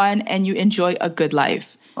also fun and you enjoy a good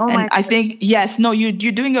life. Oh, and I think,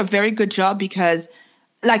 you're doing a very good job, because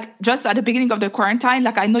like just at the beginning of the quarantine,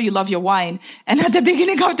 like I know you love your wine. And at the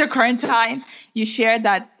beginning of the quarantine, you shared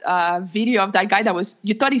that video of that guy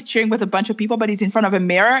you thought he's cheering with a bunch of people, but he's in front of a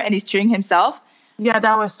mirror and he's cheering himself. Yeah,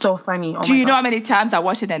 that was so funny. Do you know how many times I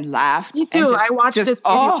watched it and laughed? Me too. I watched it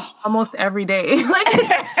almost every day.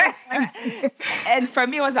 And for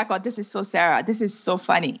me, it was like, oh, this is so Sarah. This is so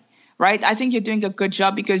funny, right? I think you're doing a good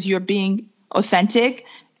job because you're being authentic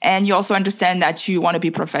and you also understand that you want to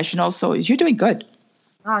be professional. So you're doing good.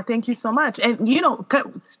 Thank you so much. And,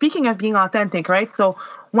 speaking of being authentic, right? So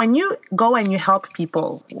when you go and you help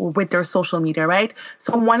people with their social media, right?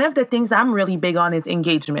 So one of the things I'm really big on is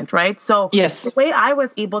engagement, right? So the way I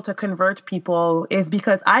was able to convert people is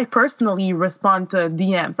because I personally respond to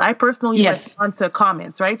DMs. I personally respond to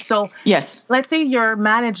comments, right? So let's say you're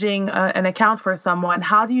managing an account for someone.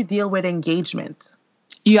 How do you deal with engagement?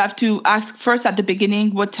 You have to ask first at the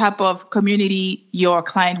beginning what type of community your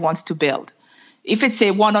client wants to build. If it's a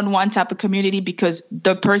one-on-one type of community because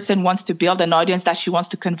the person wants to build an audience that she wants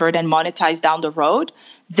to convert and monetize down the road,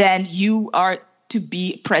 then you are to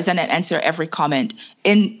be present and answer every comment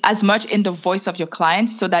in as much in the voice of your client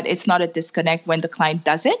so that it's not a disconnect when the client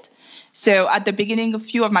does it. So at the beginning, a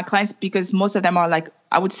few of my clients, because most of them are like,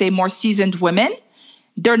 I would say more seasoned women,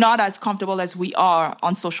 they're not as comfortable as we are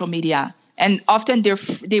on social media. And often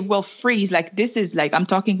they will freeze. Like this is like, I'm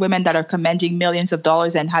talking women that are commanding millions of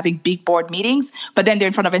dollars and having big board meetings, but then they're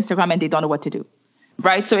in front of Instagram and they don't know what to do,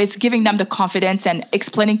 right? So it's giving them the confidence and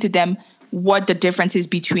explaining to them what the difference is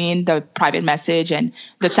between the private message and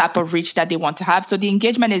the type of reach that they want to have. So the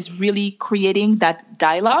engagement is really creating that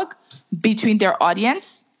dialogue between their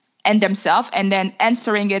audience and themselves, and then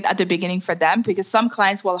answering it at the beginning for them, because some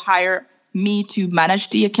clients will hire me to manage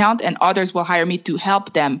the account and others will hire me to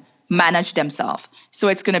help them manage themselves. So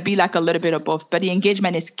it's going to be like a little bit of both, but the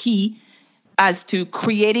engagement is key as to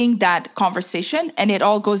creating that conversation. And it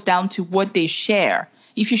all goes down to what they share.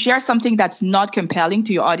 If you share something that's not compelling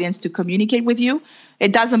to your audience to communicate with you,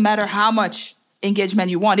 it doesn't matter how much engagement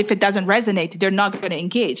you want. If it doesn't resonate, they're not going to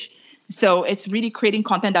engage. So it's really creating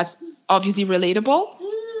content that's obviously relatable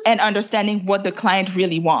and understanding what the client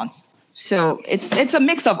really wants. So it's a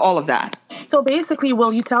mix of all of that. So basically,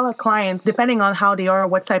 will you tell a client, depending on how they are,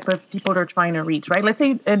 what type of people they're trying to reach, right? Let's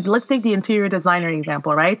take the interior designer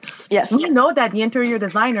example, right? Yes. We know that the interior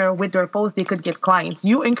designer, with their post, they could get clients.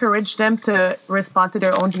 You encourage them to respond to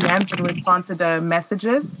their own DMs and respond to the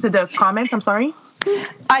messages, to the comments, I'm sorry?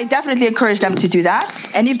 I definitely encourage them to do that.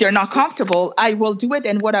 And if they're not comfortable, I will do it.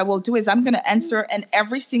 And what I will do is I'm going to answer, and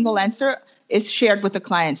every single answer is shared with the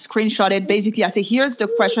client, screenshot it. Basically, I say, here's the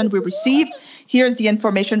question we received. Here's the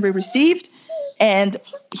information we received. And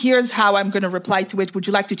here's how I'm going to reply to it. Would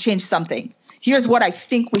you like to change something? Here's what I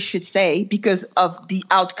think we should say because of the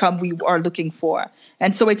outcome we are looking for.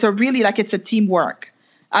 And so it's a teamwork.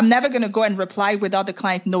 I'm never going to go and reply without the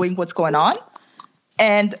client knowing what's going on.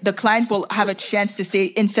 And the client will have a chance to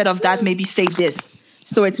say, instead of that, maybe say this.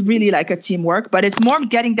 So it's really like a teamwork, but it's more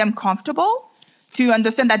getting them comfortable to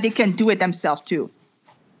understand that they can do it themselves too.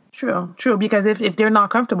 True. Because if they're not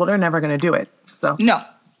comfortable, they're never going to do it. So no.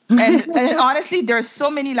 And honestly, there's so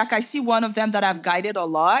many, like I see one of them that I've guided a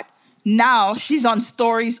lot. Now she's on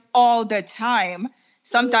stories all the time.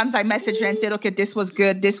 Sometimes I message her and say, okay, this was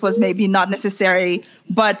good. This was maybe not necessary,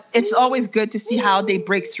 but it's always good to see how they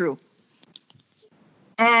break through.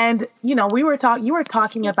 And, you were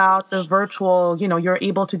talking about the virtual, you're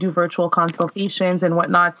able to do virtual consultations and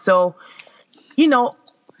whatnot. So,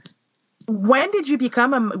 when did you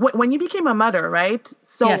when you became a mother, right?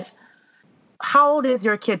 So yes. How old is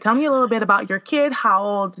your kid? Tell me a little bit about your kid. How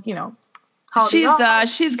old, how old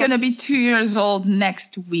she's going to be 2 years old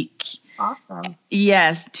next week. Awesome.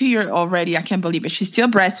 Yes, 2 years already. I can't believe it. She's still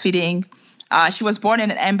breastfeeding. She was born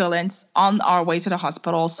in an ambulance on our way to the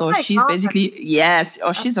hospital. So she's basically, yes.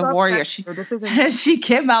 Oh, she's a warrior. She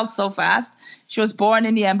came out so fast. She was born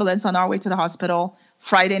in the ambulance on our way to the hospital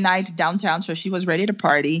Friday night downtown. So she was ready to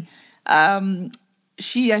party.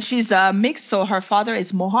 She's a mix. So her father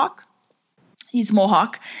is Mohawk. He's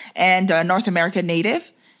Mohawk and North American native.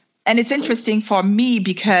 And it's interesting for me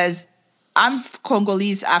because I'm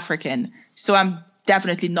Congolese African. So I'm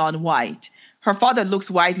definitely non-white. Her father looks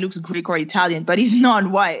white, looks Greek or Italian, but he's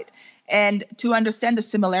non-white. And to understand the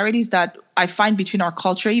similarities that I find between our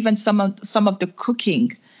culture, even some of the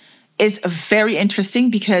cooking is very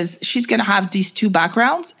interesting because she's going to have these two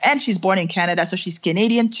backgrounds and she's born in Canada, so she's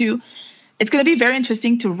Canadian too. It's going to be very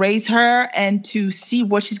interesting to raise her and to see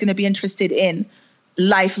what she's going to be interested in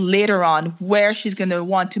life later on, where she's going to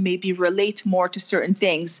want to maybe relate more to certain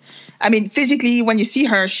things. I mean, physically, when you see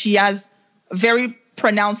her, she has very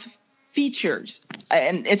pronounced features.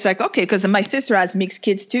 And it's like, okay, because my sister has mixed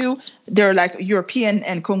kids too. They're like European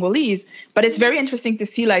and Congolese. But it's very interesting to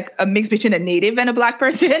see like a mix between a native and a Black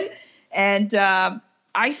person. And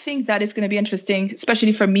I think that it's going to be interesting,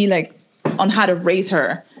 especially for me, like on how to raise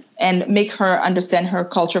her and make her understand her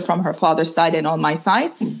culture from her father's side and on my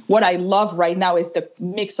side. What I love right now is the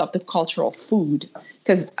mix of the cultural food,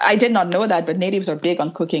 because I did not know that, but natives are big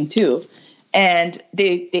on cooking too. And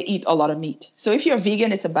they eat a lot of meat. So if you're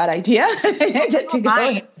vegan, it's a bad idea.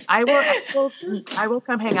 I will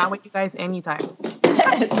come hang out with you guys anytime.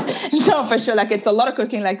 No, for sure. Like it's a lot of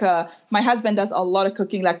cooking. Like my husband does a lot of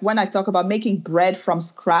cooking. Like when I talk about making bread from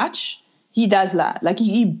scratch, he does that. Like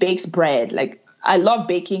he bakes bread. Like I love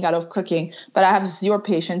baking, I love cooking, but I have zero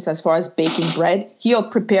patience as far as baking bread. He'll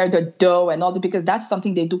prepare the dough and all that because that's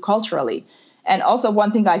something they do culturally. And also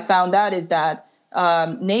one thing I found out is that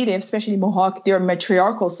Native, especially Mohawk, they're a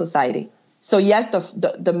matriarchal society. So yes,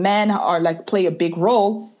 the men are like play a big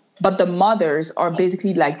role, but the mothers are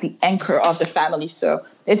basically like the anchor of the family. So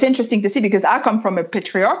it's interesting to see because I come from a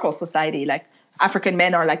patriarchal society, like African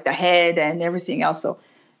men are like the head and everything else. So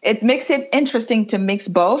it makes it interesting to mix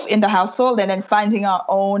both in the household and then finding our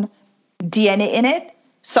own DNA in it.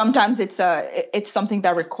 Sometimes it's something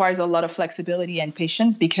that requires a lot of flexibility and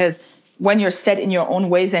patience because when you're set in your own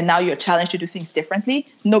ways and now you're challenged to do things differently,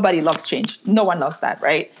 nobody loves change. No one loves that,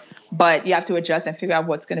 right? But you have to adjust and figure out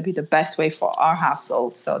what's going to be the best way for our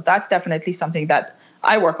household. So that's definitely something that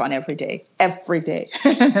I work on every day. I think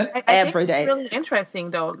it's really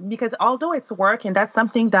interesting, though, because although it's work, and that's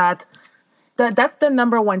something that's the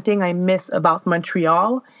number one thing I miss about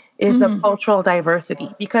Montreal is the cultural diversity.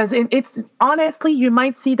 Because it's honestly, you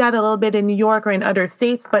might see that a little bit in New York or in other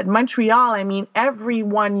states, but Montreal, I mean,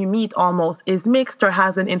 everyone you meet almost is mixed or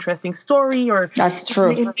has an interesting story, or that's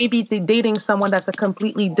true. Maybe they're dating someone that's a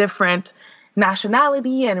completely different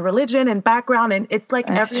nationality and religion and background, and it's like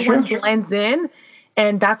that's everyone blends in.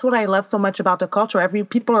 And that's what I love so much about the culture.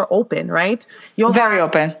 People are open, right? Very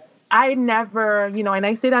open. I never, and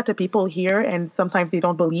I say that to people here, and sometimes they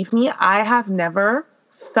don't believe me. I have never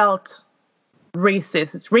felt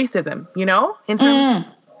racist. It's racism, in terms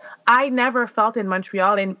I never felt in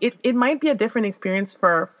Montreal, and it might be a different experience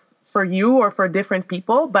for you or for different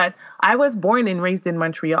people, but I was born and raised in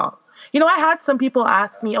Montreal. I had some people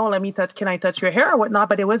ask me, oh, can I touch your hair or whatnot,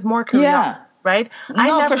 but it was more curiosity, right?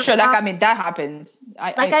 No, for sure. That happens.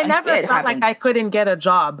 I never felt like I couldn't get a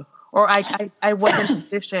job or I wasn't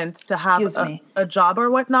positioned to have a job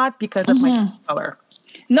or whatnot because of my color.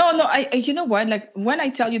 No, you know what? Like when I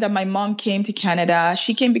tell you that my mom came to Canada,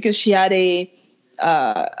 she came because she had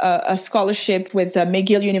a scholarship with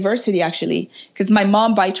McGill University, actually, because my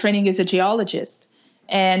mom by training is a geologist.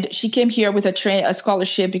 And she came here with a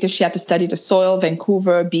scholarship because she had to study the soil,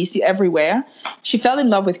 Vancouver, BC, everywhere. She fell in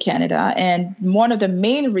love with Canada. And one of the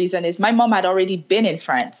main reasons is my mom had already been in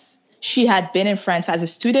France. She had been in France as a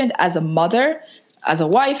student, as a mother, as a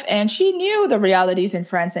wife, and she knew the realities in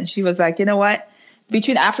France. And she was like, you know what?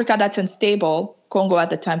 between Africa that's unstable, Congo at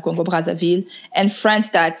the time, Congo Brazzaville, and France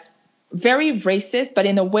that's very racist, but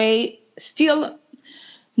in a way still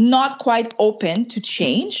not quite open to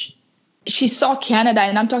change. She saw Canada,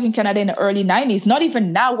 and I'm talking Canada in the early 90s, not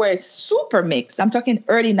even now where it's super mixed. I'm talking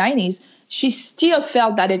early 90s. She still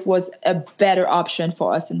felt that it was a better option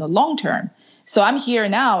for us in the long term. So I'm here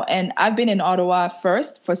now, and I've been in Ottawa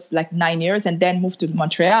first for like 9 years and then moved to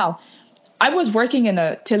Montreal. I was working in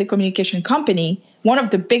a telecommunication company, one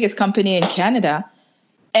of the biggest company in Canada,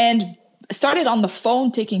 and started on the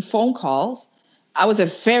phone taking phone calls. I was a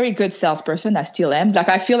very good salesperson. I still am. Like,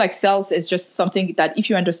 I feel like sales is just something that if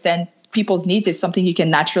you understand people's needs, it's something you can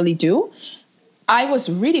naturally do. I was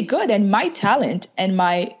really good, and my talent and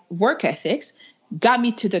my work ethics got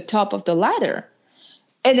me to the top of the ladder.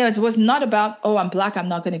 And it was not about, oh, I'm Black, I'm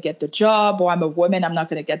not going to get the job, or I'm a woman, I'm not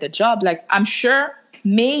going to get the job. Like, I'm sure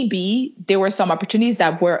maybe there were some opportunities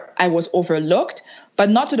that I was overlooked, but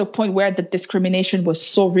not to the point where the discrimination was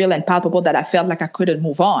so real and palpable that I felt like I couldn't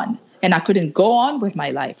move on and I couldn't go on with my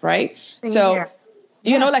life, right? So,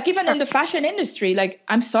 you know, like even in the fashion industry, like,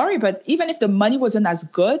 I'm sorry, but even if the money wasn't as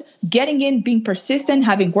good, getting in, being persistent,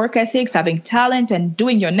 having work ethics, having talent, and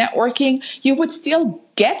doing your networking, you would still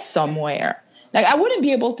get somewhere. Like, I wouldn't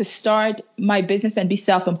be able to start my business and be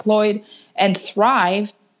self-employed and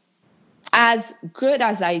thrive as good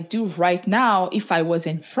as I do right now if I was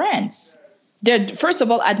in France. First of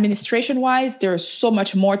all, administration-wise, there's so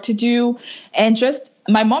much more to do. And just,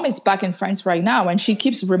 my mom is back in France right now, and she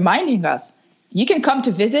keeps reminding us, you can come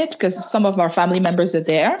to visit because some of our family members are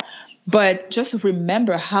there, but just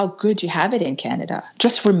remember how good you have it in Canada.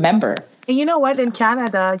 Just remember. And you know what? In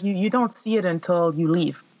Canada, you don't see it until you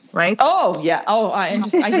leave, right? Oh, yeah. Oh, I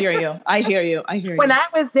hear you. I hear you. When I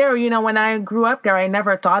was there, you know, when I grew up there, I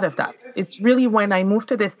never thought of that. It's really when I moved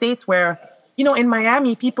to the States where, you know, in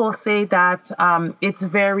Miami, people say that it's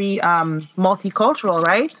very multicultural,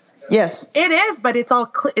 right? Yes. It is, but it's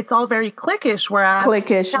all very cliquish, whereas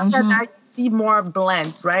Canada, you see more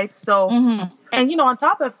blends, right? So, and, you know, on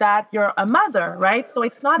top of that, you're a mother, right? So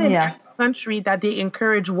it's not in every country that they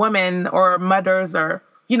encourage women or mothers or,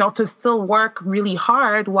 you know, to still work really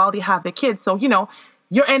hard while they have the kids. So, you know,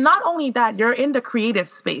 and not only that, you're in the creative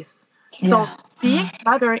space. So being a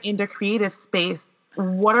mother in the creative space,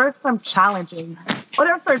 what are some challenges? What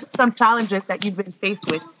are some challenges that you've been faced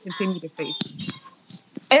with, continue to face?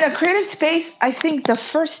 In a creative space, I think the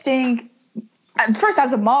first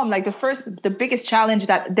as a mom, like the biggest challenge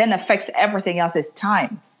that then affects everything else is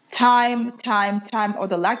time, or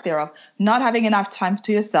the lack thereof. Not having enough time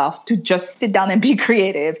to yourself to just sit down and be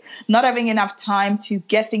creative, not having enough time to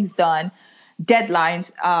get things done,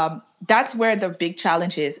 deadlines. That's where the big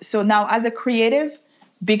challenge is. So now as a creative,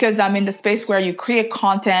 because I'm in the space where you create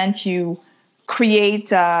content, you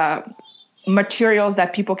create materials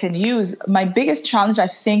that people can use, my biggest challenge, I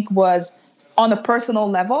think, was on a personal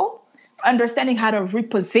level, understanding how to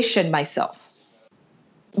reposition myself.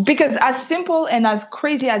 Because as simple and as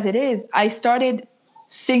crazy as it is, I started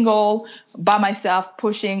single by myself,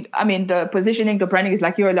 the positioning, the branding is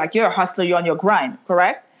like you're a hustler, you're on your grind,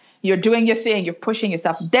 correct? You're doing your thing, you're pushing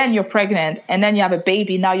yourself, then you're pregnant, and then you have a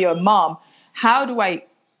baby, now you're a mom. How do I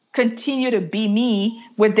continue to be me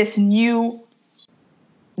with this new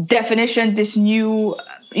definition, this new,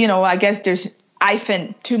 I guess there's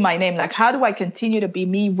hyphen to my name. Like, how do I continue to be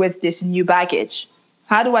me with this new baggage?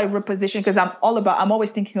 How do I reposition? Because I'm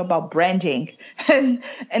always thinking about branding. and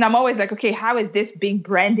I'm always like, okay, how is this being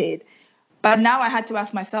branded? But now I had to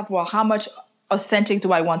ask myself, well, how much authentic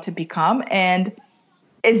do I want to become? And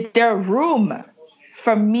is there room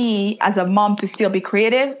for me as a mom to still be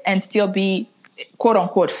creative and still be quote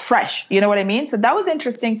unquote fresh? You know what I mean? So that was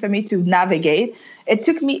interesting for me to navigate. It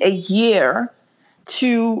took me a year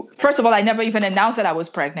to, first of all, I never even announced that I was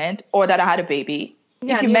pregnant or that I had a baby.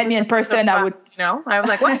 Yeah, if you met me in person, I would... I was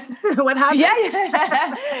like, what? What happened?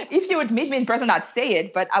 Yeah. If you would meet me in person, I'd say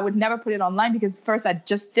it, but I would never put it online because first I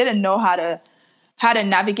just didn't know how to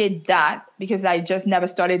navigate that because I just never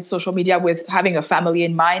started social media with having a family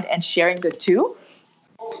in mind and sharing the two.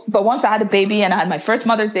 But once I had a baby and I had my first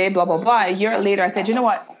Mother's Day, blah, blah, blah, a year later, I said, you know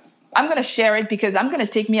what? I'm going to share it because I'm going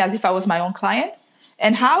to take me as if I was my own client.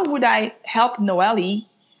 And how would I help Noelle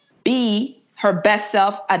be her best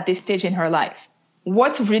self at this stage in her life?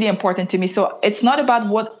 What's really important to me? So it's not about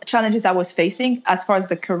what challenges I was facing as far as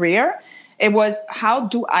the career. It was how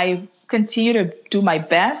do I continue to do my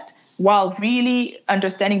best while really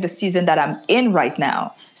understanding the season that I'm in right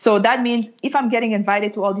now. So that means if I'm getting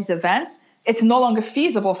invited to all these events, it's no longer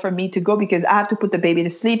feasible for me to go because I have to put the baby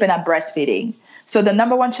to sleep and I'm breastfeeding. So the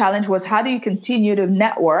number one challenge was how do you continue to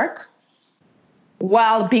network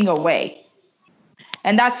while being away?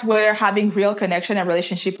 And that's where having real connection and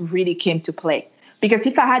relationship really came to play. Because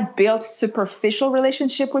if I had built superficial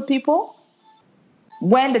relationship with people,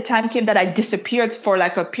 when the time came that I disappeared for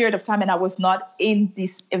like a period of time and I was not in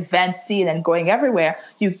this event scene and going everywhere,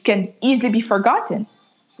 you can easily be forgotten,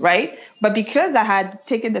 right? But because I had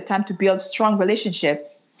taken the time to build strong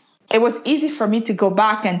relationship, it was easy for me to go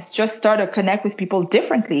back and just start to connect with people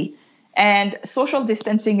differently. And social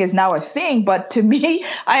distancing is now a thing. But to me,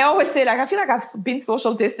 I always say, like, I feel like I've been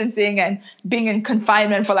social distancing and being in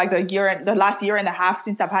confinement for like the last year and a half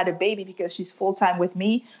since I've had a baby, because she's full time with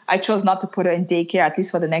me. I chose not to put her in daycare, at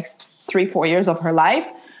least for the next 3-4 years of her life,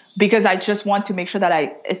 because I just want to make sure that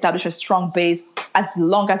I establish a strong base as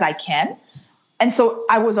long as I can. And so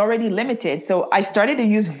I was already limited. So I started to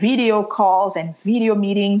use video calls and video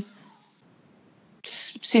meetings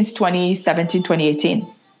since 2017,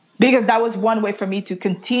 2018. Because that was one way for me to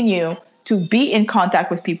continue to be in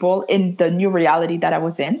contact with people in the new reality that I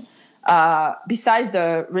was in. Besides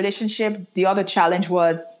the relationship, the other challenge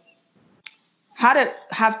was how to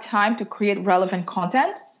have time to create relevant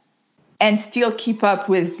content and still keep up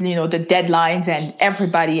with, the deadlines and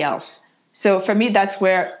everybody else. So for me, that's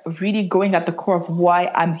where really going at the core of why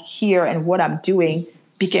I'm here and what I'm doing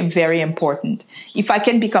became very important. If I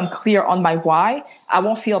can become clear on my why, I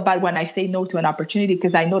won't feel bad when I say no to an opportunity,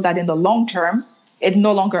 because I know that in the long term, it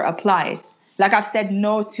no longer applies. Like I've said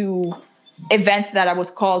no to events that I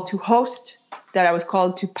was called to host, that I was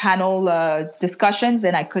called to panel discussions,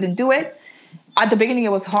 and I couldn't do it. At the beginning,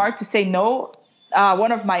 it was hard to say no.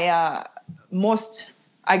 One of my most,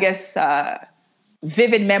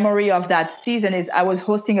 vivid memory of that season is I was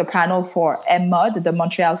hosting a panel for MMOD, the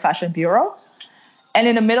Montreal Fashion Bureau. And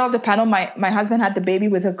in the middle of the panel, my husband had the baby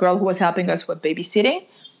with a girl who was helping us with babysitting.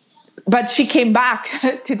 But she came back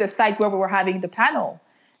to the site where we were having the panel.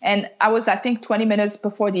 And I was, 20 minutes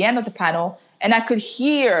before the end of the panel, and I could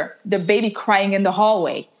hear the baby crying in the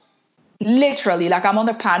hallway. Literally, like I'm on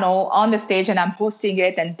the panel, on the stage, and I'm hosting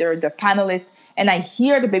it, and they're the panelists, and I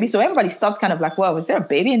hear the baby. So everybody stops kind of like, whoa, is there a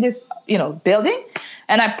baby in this, building?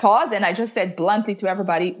 And I paused, and I just said bluntly to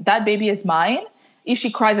everybody, that baby is mine. If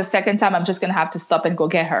she cries a second time, I'm just going to have to stop and go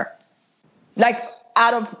get her.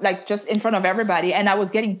 Just in front of everybody. And I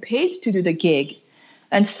was getting paid to do the gig.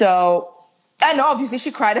 And so, and obviously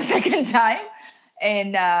she cried a second time.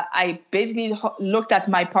 And I basically looked at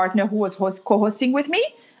my partner who was co-hosting with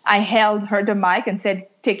me. I held her the mic and said,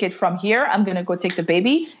 take it from here. I'm going to go take the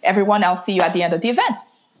baby. Everyone, I'll see you at the end of the event.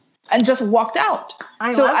 And just walked out.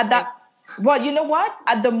 Well, you know what?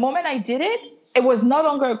 At the moment I did it, it was no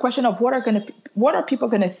longer a question of what are people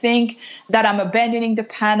going to think, that I'm abandoning the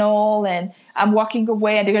panel and I'm walking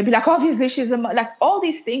away, and they're going to be like, obviously she's all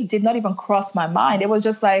these things did not even cross my mind. It was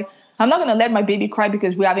just like, I'm not going to let my baby cry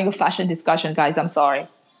because we're having a fashion discussion, guys. I'm sorry.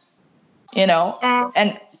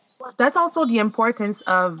 And that's also the importance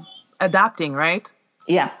of adapting, right?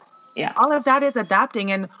 Yeah. All of that is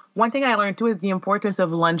adapting. And one thing I learned too is the importance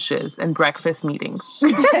of lunches and breakfast meetings.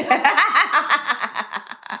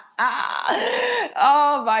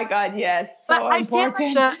 Oh my God, yes. So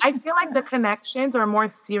important. I feel like the connections are more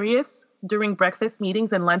serious during breakfast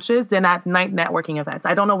meetings and lunches than at night networking events.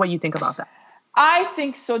 I don't know what you think about that. I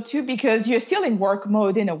think so too, because you're still in work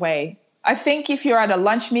mode in a way. I think if you're at a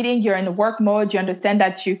lunch meeting, you're in work mode, you understand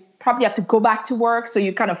that you probably have to go back to work. So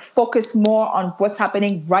you kind of focus more on what's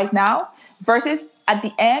happening right now, versus at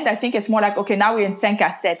the end, I think it's more like, okay, now we're in 5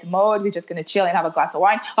 à 7 mode. We're just going to chill and have a glass of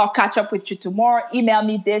wine. I'll catch up with you tomorrow. Email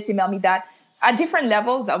me this, email me that. At different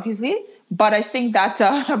levels, obviously. But I think that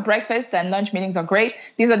breakfast and lunch meetings are great.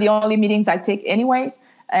 These are the only meetings I take anyways.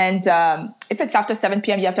 And if it's after 7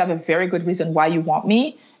 p.m., you have to have a very good reason why you want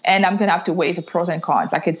me. And I'm going to have to weigh the pros and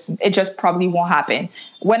cons. It just probably won't happen.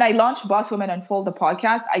 When I launched Boss Women Unfold, the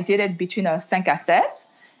podcast, I did it between a 5 à 7.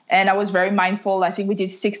 And I was very mindful. I think we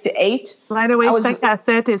did 6 to 8. By the way, 5 à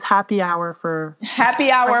 7 is happy hour for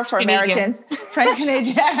Americans. French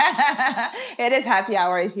Canadian. It is happy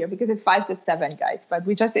hour here because it's 5 to 7, guys. But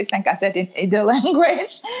we just say 5 à 7 in the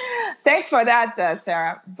language. Thanks for that,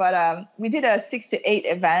 Sarah. But we did a 6 to 8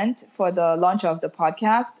 event for the launch of the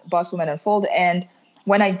podcast, Boss Women Unfold. And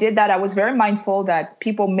when I did that, I was very mindful that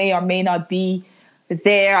people may or may not be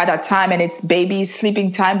there at that time, and it's baby's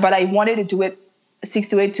sleeping time. But I wanted to do it 6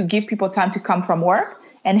 to 8 to give people time to come from work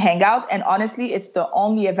and hang out. And honestly, it's the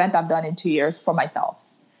only event I've done in 2 years for myself.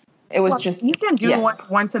 It was you can do one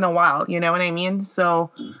once in a while, you know what I mean?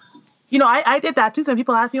 So, I did that too. Some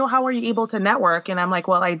people ask me, how are you able to network? And I'm like,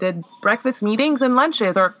 well, I did breakfast meetings and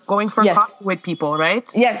lunches or going for coffee with people, right?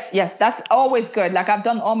 Yes. That's always good. Like I've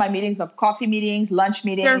done all my meetings of coffee meetings, lunch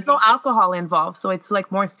meetings. There's no alcohol involved. So it's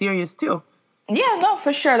like more serious too. Yeah, no,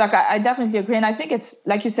 for sure. Like I definitely agree. And I think it's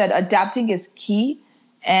like you said, adapting is key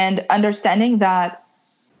and understanding that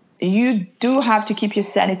you do have to keep your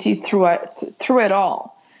sanity through it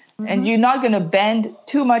all. And Mm-hmm. you're not going to bend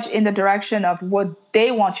too much in the direction of what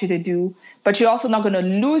they want you to do, but you're also not going to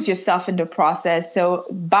lose yourself in the process. So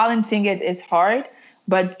balancing it is hard,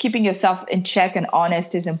 but keeping yourself in check and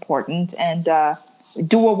honest is important. And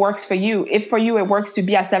do what works for you. If for you it works to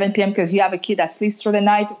be at 7 p.m. because you have a kid that sleeps through the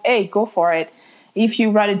night, hey, go for it. If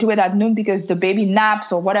you rather do it at noon because the baby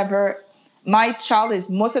naps or whatever, my child is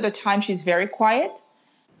most of the time she's very quiet.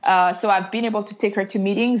 So I've been able to take her to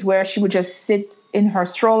meetings where she would just sit in her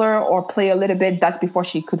stroller or play a little bit. That's before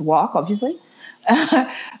she could walk, obviously.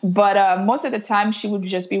 But most of the time she would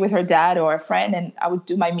just be with her dad or a friend, and I would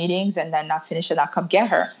do my meetings and then I finish and I come get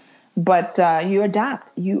her. But you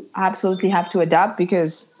adapt. You absolutely have to adapt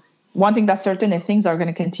because one thing that's certain is things are going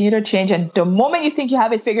to continue to change. And the moment you think you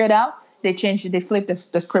have it figured out, they change, they flip the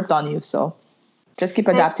script on you. So just keep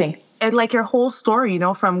adapting. And like your whole story,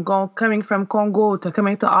 from coming from Congo to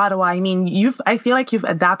coming to Ottawa, I mean, I feel like you've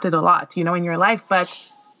adapted a lot, in your life. But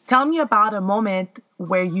tell me about a moment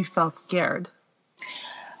where you felt scared.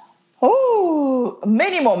 Oh,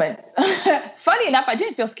 many moments. Funny enough, I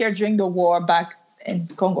didn't feel scared during the war back in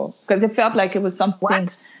Congo because it felt like it was something.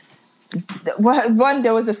 What? One,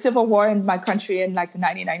 there was a civil war in my country in like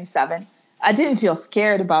 1997. I didn't feel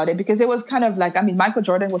scared about it because it was kind of like, I mean, Michael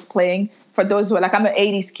Jordan was playing, for those who are like, I'm an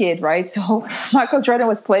 80s kid, right? So Michael Jordan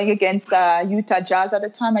was playing against Utah Jazz at the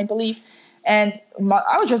time, I believe. And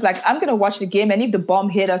I was just like, I'm going to watch the game. And if the bomb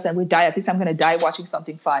hit us and we die, at least I'm going to die watching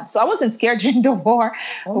something fun. So I wasn't scared during the war.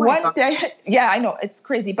 One day, yeah, I know, it's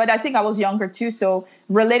crazy. But I think I was younger too. So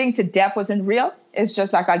relating to death wasn't real. It's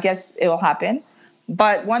just like, I guess it will happen.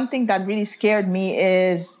 But one thing that really scared me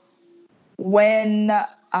is when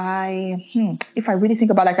if I really think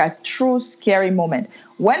about like a true scary moment,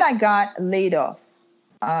 when I got laid off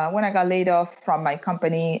from my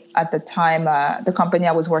company at the time, the company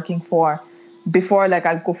I was working for, before like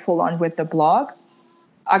I go full on with the blog,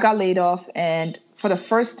 I got laid off. And for the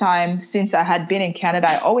first time since I had been in Canada,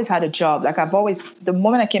 I always had a job. Like the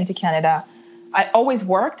moment I came to Canada, I always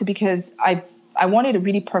worked because I wanted to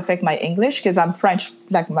really perfect my English because I'm French,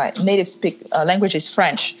 like my native language is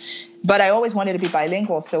French, but I always wanted to be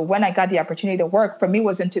bilingual. So when I got the opportunity to work, for me, it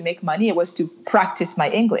wasn't to make money, it was to practice my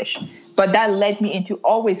English. But that led me into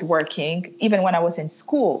always working. Even when I was in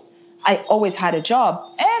school, I always had a job.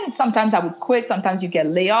 And sometimes I would quit, sometimes you get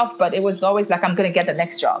laid off, but it was always like, I'm going to get the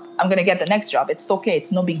next job. I'm going to get the next job. It's okay.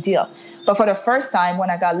 It's no big deal. But for the first time, when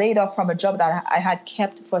I got laid off from a job that I had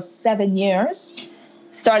kept for 7 years,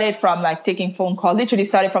 started from like taking phone calls, literally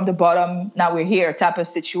started from the bottom, now we're here type of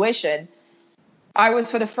situation.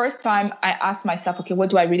 For the first time, I asked myself, okay, what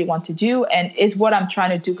do I really want to do? And is what I'm trying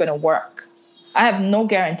to do going to work? I have no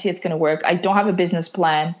guarantee it's going to work. I don't have a business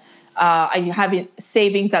plan. I have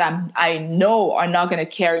savings that I know are not going to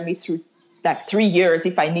carry me through like 3 years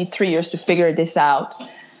if I need 3 years to figure this out.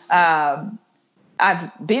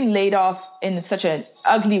 I've been laid off in such an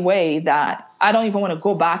ugly way that I don't even want to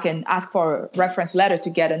go back and ask for a reference letter to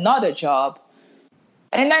get another job.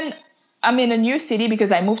 And then I'm in a new city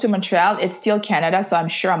because I moved to Montreal. It's still Canada, so I'm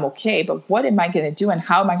sure I'm okay. But what am I going to do and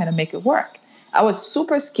how am I going to make it work? I was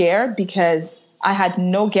super scared because I had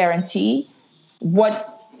no guarantee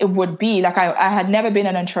what it would be. Like I had never been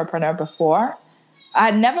an entrepreneur before. I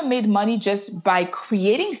had never made money just by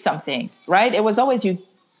creating something, right? It was always you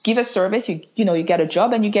give a service, you get a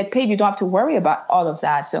job and you get paid. You don't have to worry about all of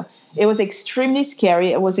that. So it was extremely scary.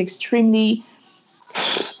 It was extremely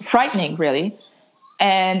frightening, really.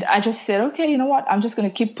 And I just said, okay, you know what? I'm just going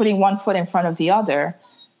to keep putting one foot in front of the other.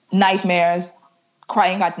 Nightmares,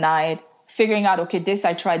 crying at night, figuring out, okay, this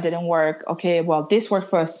I tried didn't work. Okay, well, this worked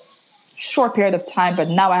for a short period of time, but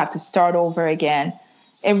now I have to start over again.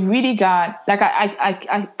 It really got, like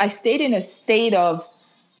I stayed in a state of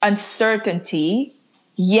uncertainty,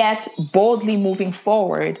 yet boldly moving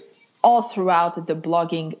forward all throughout the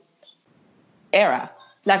blogging era.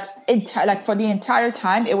 Like for the entire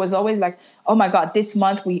time, it was always like, oh my God, this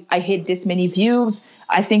month I hit this many views.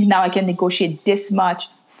 I think now I can negotiate this much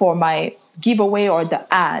for my giveaway or the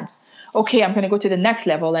ads. Okay, I'm going to go to the next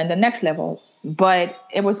level and the next level. But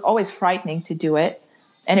it was always frightening to do it.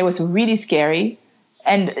 And it was really scary.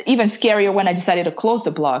 And even scarier when I decided to close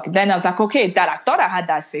the blog. Then I was like, okay, I thought I had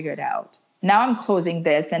that figured out. Now I'm closing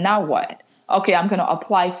this, and now what? Okay, I'm going to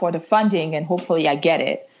apply for the funding, and hopefully I get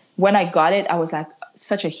it. When I got it, I was like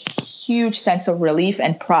such a huge sense of relief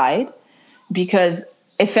and pride because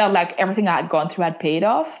it felt like everything I had gone through had paid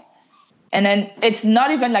off. And then it's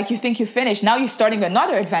not even like you think you finished. Now you're starting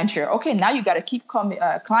another adventure. Okay, now you got to keep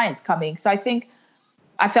clients coming. So I think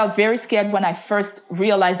I felt very scared when I first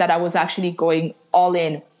realized that I was actually going all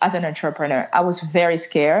in as an entrepreneur. I was very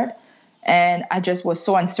scared. And I just was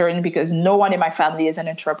so uncertain because no one in my family is an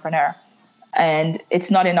entrepreneur. And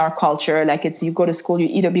it's not in our culture. Like it's, you go to school, you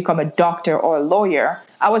either become a doctor or a lawyer.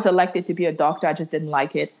 I was elected to be a doctor. I just didn't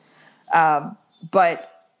like it.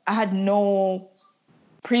 But I had no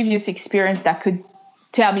previous experience that could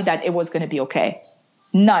tell me that it was going to be okay.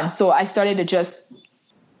 None. So I started to just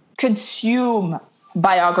consume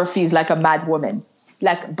biographies like a mad woman,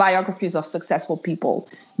 like biographies of successful people,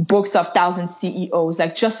 books of 1,000 CEOs,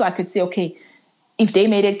 like just so I could say, okay, if they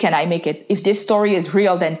made it, can I make it? If this story is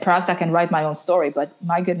real, then perhaps I can write my own story. But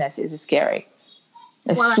my goodness, it's scary.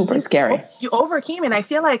 It's super scary. You overcame, and I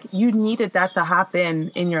feel like you needed that to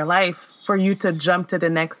happen in your life for you to jump to the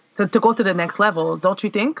next, to go to the next level, don't you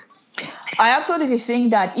think? I absolutely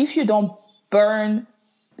think that if you don't burn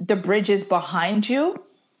the bridges behind you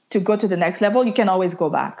to go to the next level, you can always go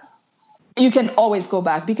back. You can always go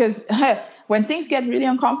back because when things get really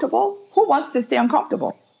uncomfortable, who wants to stay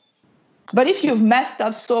uncomfortable? But if you've messed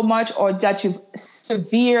up so much or that you've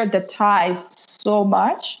severed the ties so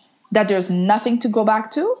much that there's nothing to go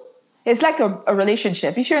back to, it's like a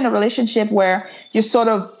relationship. If you're in a relationship where you sort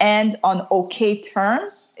of end on okay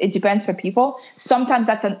terms, it depends for people. Sometimes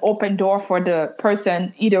that's an open door for the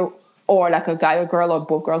person, either or like a guy or girl or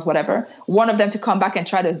both girls, whatever, one of them to come back and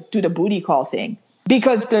try to do the booty call thing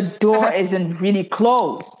because the door isn't really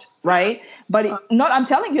closed. Right. But I'm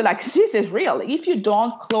telling you, like, this is real. If you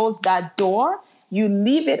don't close that door, you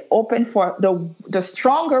leave it open for the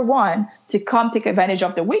stronger one to come take advantage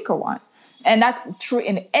of the weaker one. And that's true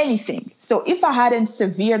in anything. So if I hadn't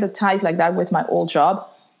severed the ties like that with my old job,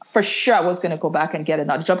 for sure I was going to go back and get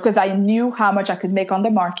another job because I knew how much I could make on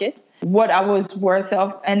the market, what I was worth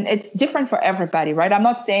of. And it's different for everybody. Right. I'm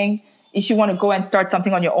not saying if you want to go and start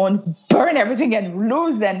something on your own, burn everything and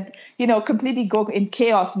lose and, completely go in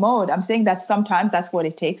chaos mode. I'm saying that sometimes that's what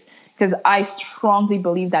it takes because I strongly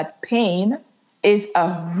believe that pain is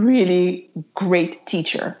a really great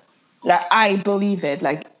teacher. Like I believe it.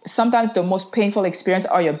 Like sometimes the most painful experience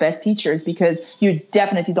are your best teachers because you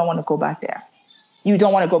definitely don't want to go back there. You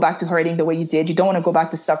don't want to go back to hurting the way you did. You don't want to go back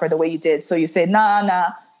to suffer the way you did. So you say, nah.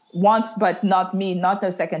 Once, but not me, not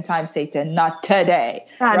the second time, Satan, not today.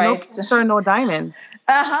 Yeah, right? No pressure, no diamond.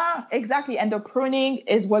 Exactly. And the pruning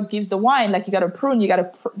is what gives the wine. Like you got to prune,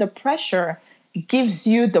 the pressure gives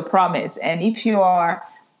you the promise. And if you are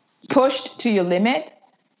pushed to your limit,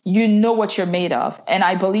 you know what you're made of. And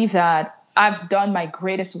I believe that I've done my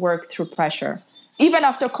greatest work through pressure. Even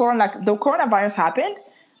after the coronavirus happened,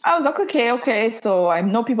 I was like, okay. So I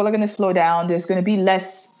know people are going to slow down. There's going to be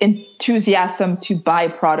less enthusiasm to buy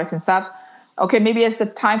products and stuff. Okay, maybe it's the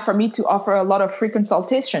time for me to offer a lot of free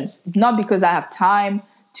consultations, not because I have time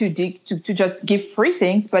to just give free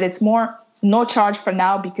things, but it's more no charge for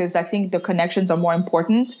now because I think the connections are more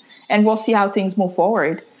important and we'll see how things move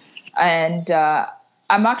forward. And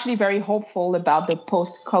I'm actually very hopeful about the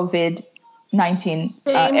post-COVID-19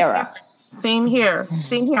 era. Same here.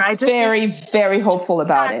 I just very, very hopeful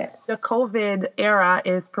about it. The COVID era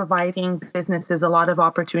is providing businesses a lot of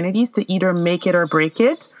opportunities to either make it or break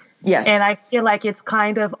it. Yes. And I feel like it's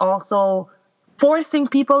kind of also forcing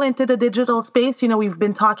people into the digital space. We've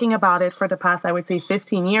been talking about it for the past, I would say,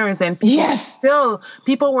 15 years. And people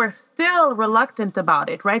were still reluctant about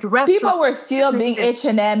it, right? People were still being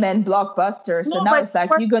H&M and Blockbuster. So now it's like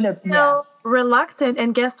you're going to... reluctant,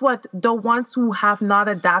 and guess what? The ones who have not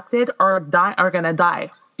adapted are going to die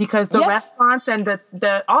because the restaurants and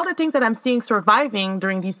the all the things that I'm seeing surviving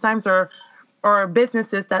during these times are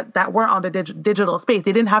businesses that were on the digital space.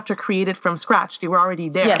 They didn't have to create it from scratch. They were already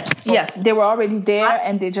there. Yes, they were already there,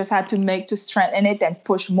 and they just had to strengthen it and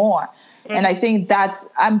push more. And I think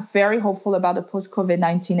I'm very hopeful about the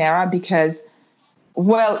post-COVID-19 era because,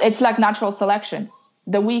 well, it's like natural selections.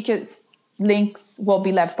 The weakest links will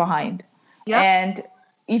be left behind. Yeah. And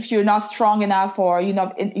if you're not strong enough or you're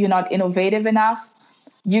not innovative enough,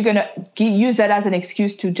 you're going to use that as an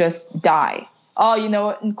excuse to just die. Oh,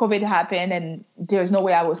 COVID happened and there's no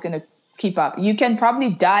way I was going to keep up. You can probably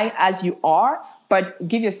die as you are, but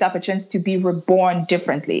give yourself a chance to be reborn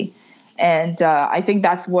differently. And I think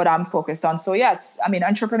that's what I'm focused on. So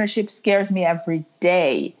entrepreneurship scares me every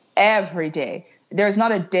day. There's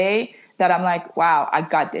not a day that I'm like, wow, I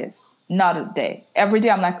got this. Not a day. Every day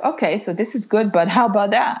I'm like, okay, so this is good, but how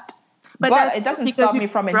about that? But it doesn't stop me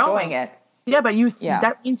from enjoying it. Yeah, but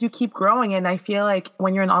that means you keep growing. And I feel like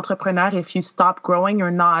when you're an entrepreneur, if you stop growing,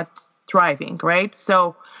 you're not thriving, right?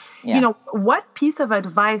 So Yeah. What piece of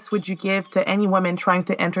advice would you give to any woman trying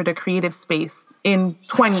to enter the creative space in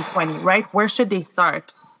 2020, right? Where should they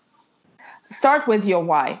start? Start with your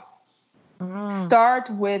why. Start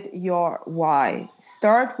with your why.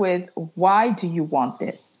 Start with, why do you want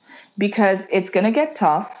this? Because it's going to get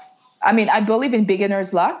tough. I mean, I believe in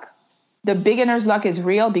beginner's luck. The beginner's luck is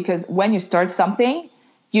real because when you start something,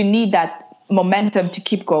 you need that momentum to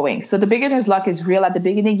keep going. So the beginner's luck is real. At the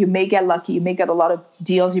beginning, you may get lucky. You may get a lot of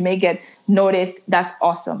deals. You may get noticed. That's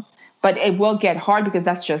awesome. But it will get hard because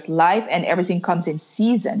that's just life and everything comes in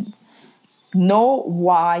seasons. Know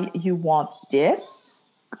why you want this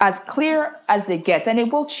as clear as it gets, and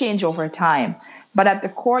it will change over time. But at the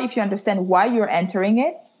core, if you understand why you're entering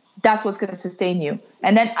it, that's what's going to sustain you.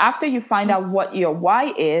 And then after you find out what your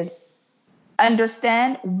why is,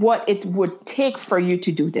 understand what it would take for you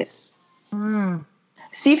to do this.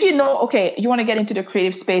 See if you know, okay, you want to get into the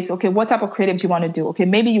creative space. Okay, what type of creative do you want to do? Okay,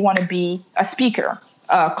 maybe you want to be a speaker,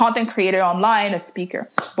 a content creator online, a speaker.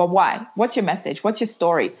 But why? What's your message? What's your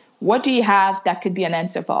story? What do you have that could be an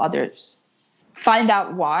answer for others? Find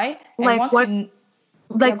out why. And Like what? do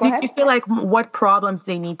You feel like what problems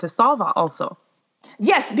they need to solve also?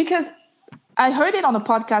 Yes, because I heard it on a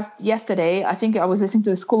podcast yesterday. I think I was listening to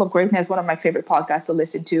the School of Greatness, one of my favorite podcasts to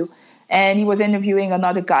listen to. And he was interviewing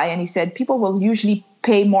another guy, and he said people will usually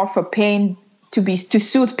pay more for pain to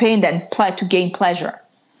soothe pain than to gain pleasure.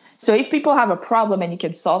 So if people have a problem and you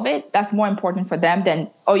can solve it, that's more important for them than,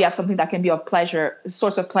 oh, you have something that can be of pleasure,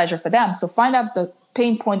 source of pleasure for them. So find out the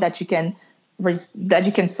pain point that you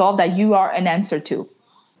can solve, that you are an answer to.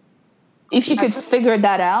 If you could figure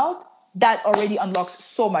that out, that already unlocks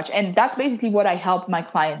so much. And that's basically what I help my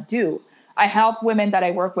client do. I help women that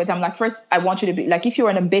I work with. I'm like, first, I want you to be like, if you're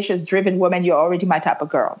an ambitious, driven woman, you're already my type of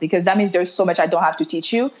girl, because that means there's so much I don't have to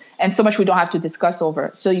teach you and so much we don't have to discuss over.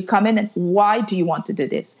 So you come in and, why do you want to do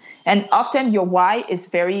this? And often your why is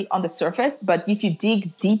very on the surface, but if you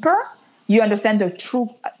dig deeper, you understand the true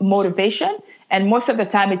motivation. And most of the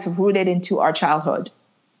time it's rooted into our childhood.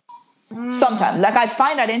 Sometimes, like, I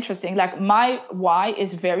find that interesting. Like, my why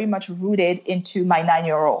is very much rooted into my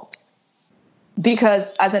 9-year-old. Because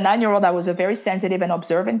as a 9-year-old, I was a very sensitive and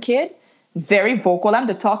observant kid, very vocal. I'm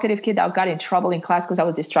the talkative kid that got in trouble in class because I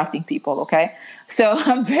was distracting people, okay? So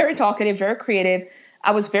I'm very talkative, very creative.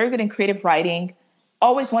 I was very good in creative writing,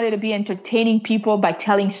 always wanted to be entertaining people by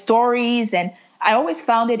telling stories. And I always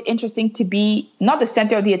found it interesting to be not the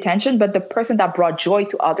center of the attention, but the person that brought joy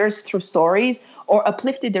to others through stories or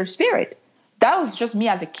uplifted their spirit. That was just me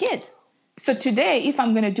as a kid. So today, if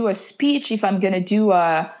I'm going to do a speech, if I'm going to do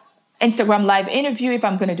a Instagram live interview, if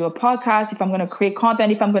I'm going to do a podcast, if I'm going to create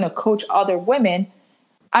content, if I'm going to coach other women,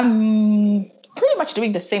 I'm pretty much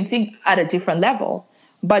doing the same thing at a different level.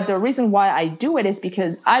 But the reason why I do it is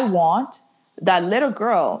because I want that little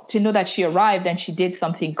girl to know that she arrived and she did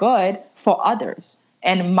something good for others.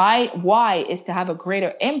 And my why is to have a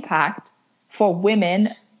greater impact for women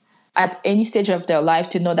at any stage of their life,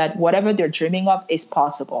 to know that whatever they're dreaming of is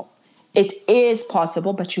possible. It is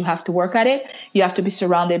possible, but you have to work at it. You have to be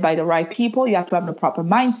surrounded by the right people. You have to have the proper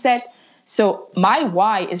mindset. So my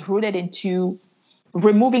why is rooted into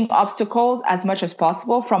removing obstacles as much as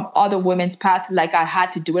possible from other women's path. Like, I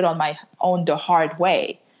had to do it on my own the hard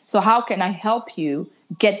way. So how can I help you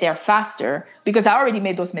get there faster? Because I already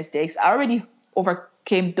made those mistakes. I already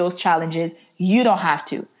overcame those challenges. You don't have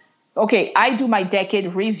to. Okay, I do my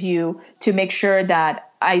decade review to make sure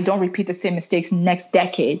that I don't repeat the same mistakes next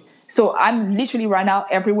decade. So I'm literally right now,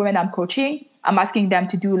 every woman I'm coaching, I'm asking them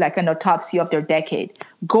to do like an autopsy of their decade.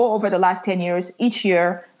 Go over the last 10 years, each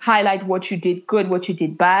year, highlight what you did good, what you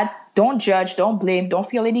did bad. Don't judge, don't blame, don't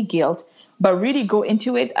feel any guilt, but really go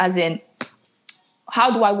into it as in,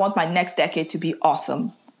 how do I want my next decade to be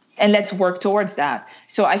awesome? And let's work towards that.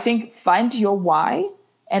 So I think find your why,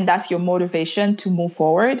 and that's your motivation to move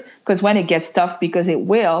forward. Because when it gets tough, because it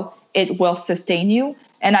will sustain you.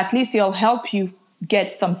 And at least it'll help you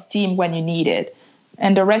get some steam when you need it.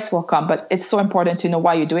 And the rest will come. But it's so important to know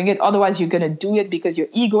why you're doing it. Otherwise, you're going to do it because your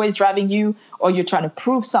ego is driving you, or you're trying to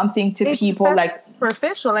prove something to people. Like,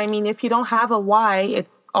 superficial. I mean, if you don't have a why,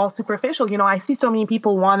 it's all superficial. You know, I see so many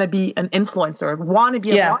people want to be an influencer, want to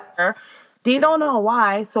be a blogger. They don't know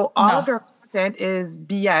why. So all of their content is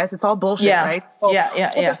BS. It's all bullshit, right? So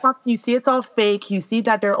you see it's all fake. You see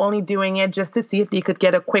that they're only doing it just to see if they could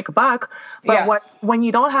get a quick buck. But when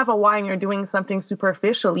you don't have a why and you're doing something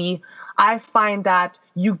superficially, I find that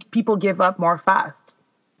people give up more fast.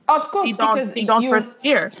 Of course, they don't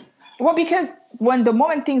persevere. Well, because when the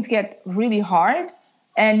moment things get really hard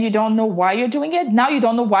and you don't know why you're doing it, now you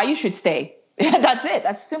don't know why you should stay. That's it.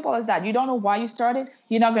 That's simple as that. You don't know why you started.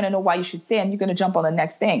 You're not going to know why you should stay, and you're going to jump on the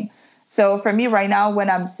next thing. So for me right now, when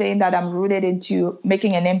I'm saying that I'm rooted into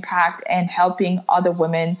making an impact and helping other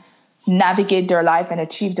women navigate their life and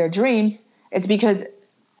achieve their dreams, it's because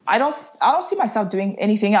I don't see myself doing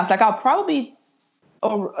anything else. Like I'll probably,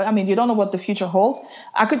 or I mean, you don't know what the future holds.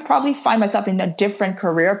 I could probably find myself in a different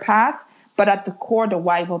career path, but at the core, the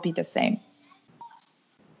why will be the same.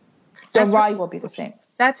 The why will be the same.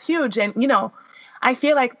 That's huge. And, I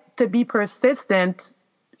feel like to be persistent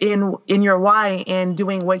in your why and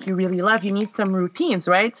doing what you really love, you need some routines,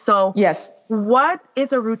 right? So yes. What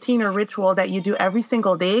is a routine or ritual that you do every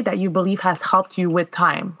single day that you believe has helped you with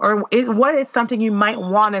time? Or what is something you might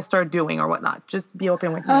want to start doing or whatnot? Just be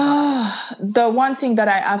open with me. The one thing that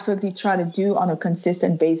I absolutely try to do on a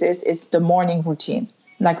consistent basis is the morning routine,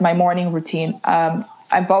 like my morning routine.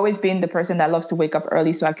 I've always been the person that loves to wake up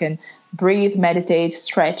early so I can breathe, meditate,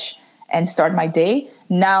 stretch, and start my day.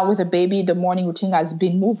 Now with a baby, the morning routine has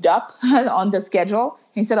been moved up on the schedule.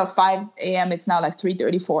 Instead of 5 a.m., it's now like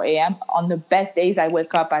 3:34 a.m. On the best days, I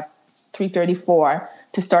wake up at 3:34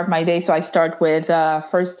 to start my day. So I start with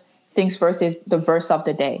first things first is the verse of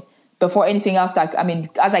the day. Before anything else,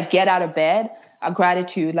 as I get out of bed, a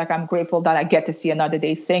gratitude, like I'm grateful that I get to see another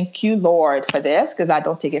day. Thank you, Lord, for this, because I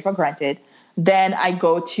don't take it for granted. Then I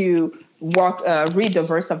go to read the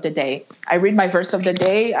verse of the day. I read my verse of the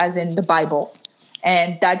day as in the Bible,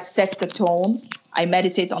 and that sets the tone. I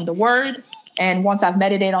meditate on the word. And once I've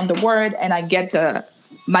meditated on the word and I get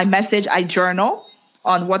my message, I journal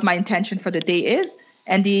on what my intention for the day is.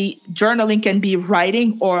 And the journaling can be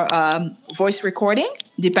writing or voice recording,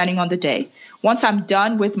 depending on the day. Once I'm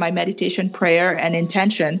done with my meditation, prayer, and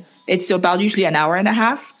intention, it's about usually an hour and a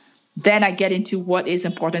half. Then I get into what is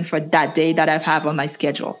important for that day that I have on my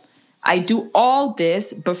schedule. I do all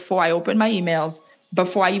this before I open my emails,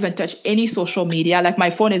 before I even touch any social media. Like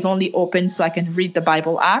my phone is only open so I can read the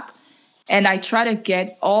Bible app. And I try to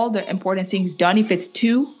get all the important things done, if it's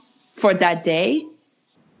 2 for that day,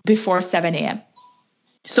 before 7 a.m.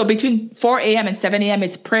 So between 4 a.m. and 7 a.m.,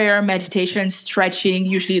 it's prayer, meditation, stretching,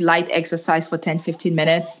 usually light exercise for 10, 15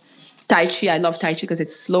 minutes. Tai Chi, I love Tai Chi because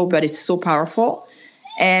it's slow, but it's so powerful.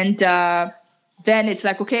 And then it's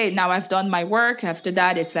like, okay, now I've done my work. After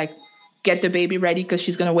that, it's like, get the baby ready because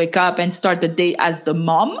she's going to wake up and start the day as the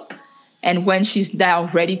mom. And when she's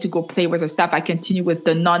now ready to go play with her stuff, I continue with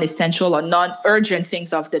the non-essential or non-urgent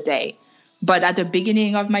things of the day. But at the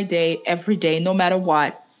beginning of my day, every day, no matter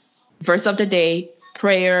what, verse of the day,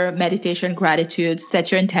 prayer, meditation, gratitude,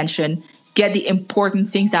 set your intention, get the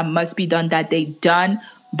important things that must be done that day done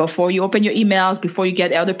before you open your emails, before you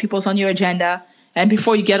get other people's on your agenda, and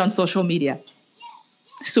before you get on social media.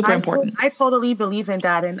 Super important. I totally believe in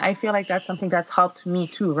that. And I feel like that's something that's helped me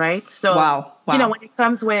too, right? So, wow. When it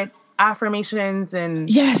comes with affirmations and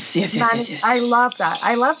yes. I love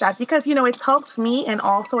that because it's helped me, and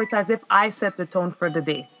also it's as if I set the tone for the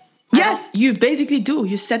day. Yes, you basically do.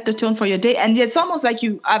 You set the tone for your day, and it's almost like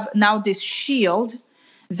you have now this shield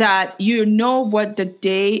that you know what the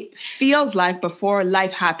day feels like before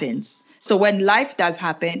life happens. So when life does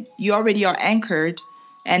happen, you already are anchored,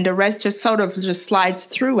 and the rest just sort of just slides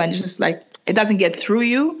through, and it's just like it doesn't get through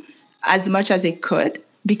you as much as it could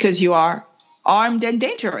because you are armed and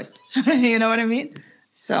dangerous. You know what I mean?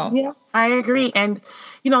 So yeah, I agree. And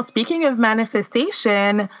speaking of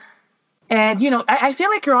manifestation, and I feel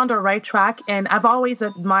like you're on the right track, and I've always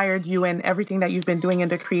admired you and everything that you've been doing in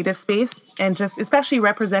the creative space, and just especially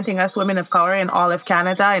representing us women of color in all of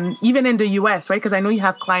Canada and even in the US, right? Because I know you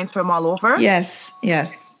have clients from all over. Yes.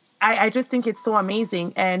 I just think it's so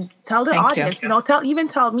amazing. And tell the audience,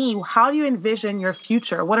 tell me, how do you envision your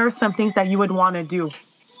future? What are some things that you would want to do?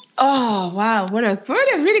 Oh, wow. What a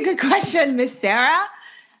really good question, Miss Sarah.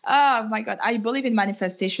 Oh, my God. I believe in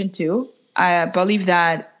manifestation, too. I believe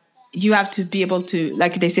that you have to be able to,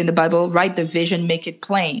 like they say in the Bible, write the vision, make it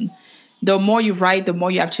plain. The more you write, the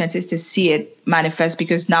more you have chances to see it manifest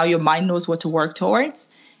because now your mind knows what to work towards.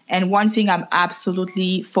 And one thing I'm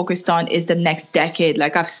absolutely focused on is the next decade.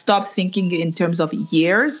 Like I've stopped thinking in terms of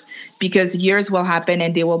years because years will happen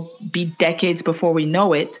and they will be decades before we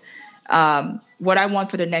know it. What I want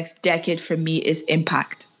for the next decade for me is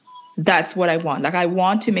impact. That's what I want. Like I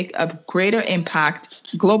want to make a greater impact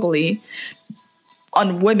globally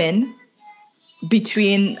on women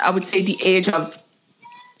between, I would say, the age of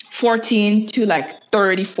 14 to like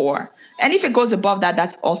 34. And if it goes above that,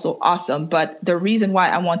 that's also awesome. But the reason why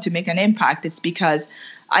I want to make an impact is because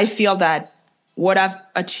I feel that what I've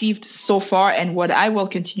achieved so far and what I will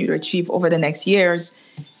continue to achieve over the next years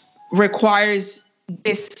requires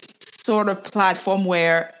this sort of platform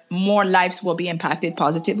where more lives will be impacted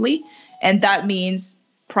positively. And that means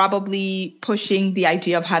probably pushing the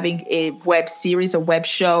idea of having a web series, a web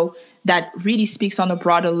show that really speaks on a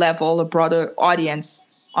broader level, a broader audience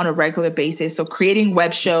on a regular basis. So creating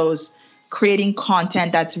web shows, creating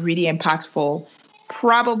content that's really impactful,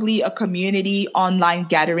 probably a community online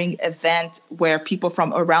gathering event where people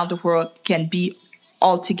from around the world can be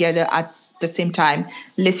all together at the same time,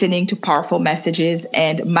 listening to powerful messages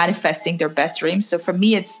and manifesting their best dreams. So for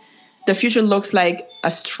me, the future looks like a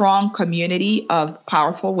strong community of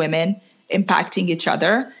powerful women impacting each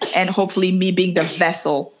other, and hopefully me being the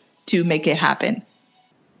vessel to make it happen.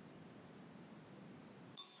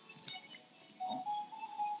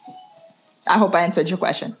 I hope I answered your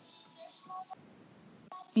question.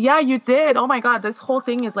 Yeah, you did. Oh my God, this whole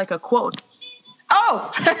thing is like a quote.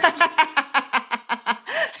 Oh!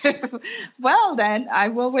 Well, then I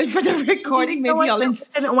will wait for the recording. Maybe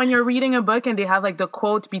And when you're reading a book and they have like the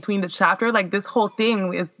quote between the chapter, like this whole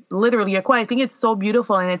thing is literally a quote. I think it's so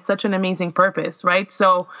beautiful and it's such an amazing purpose, right?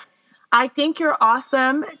 So I think you're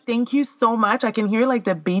awesome. Thank you so much. I can hear like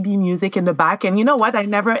the baby music in the back. And you know what? I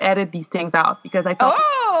never edit these things out because I thought,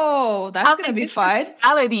 that's going to be fun.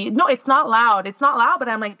 Reality. No, it's not loud. It's not loud, but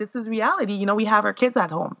I'm like, this is reality. You know, we have our kids at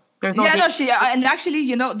home. There's no and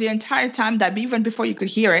actually, the entire time that even before you could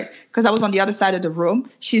hear it, because I was on the other side of the room,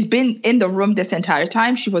 she's been in the room this entire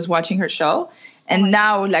time. She was watching her show. And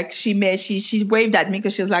now, like, she waved at me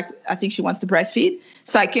because she was like, I think she wants to breastfeed.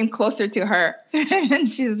 So I came closer to her and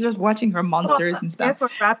she's just watching her monsters and stuff. Yes, we're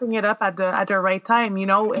wrapping it up at the right time,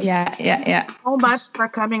 Yeah. So much for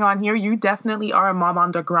coming on here. You definitely are a mom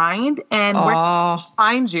on the grind. And where can we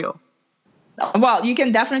find you? Well, you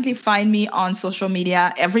can definitely find me on social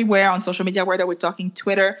media, everywhere on social media, whether we're talking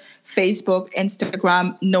Twitter, Facebook,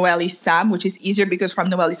 Instagram, Noellie Sam, which is easier because from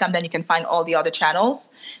Noellie Sam, then you can find all the other channels.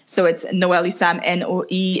 So it's Noellie Sam,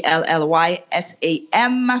 Noellysam.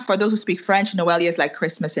 For those who speak French, Noellie is like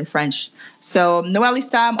Christmas in French. So Noellie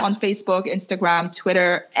Sam on Facebook, Instagram,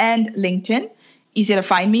 Twitter, and LinkedIn. Easy to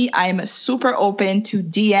find me. I'm super open to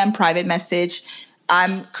DM, private message.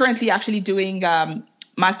 I'm currently actually doing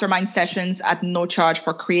mastermind sessions at no charge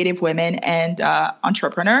for creative women and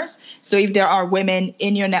entrepreneurs. So if there are women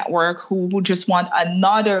in your network who would just want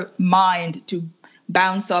another mind to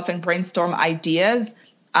bounce off and brainstorm ideas,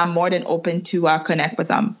 I'm more than open to connect with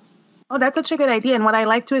them. Oh, that's such a good idea. And what I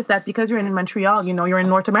like too is that because you're in Montreal, you're in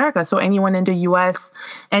North America. So anyone in the US,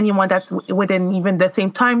 anyone that's within even the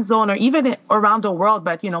same time zone or even around the world,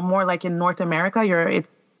 but, more like in North America,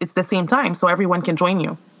 it's the same time. So everyone can join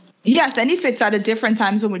you. Yes, and if it's at a different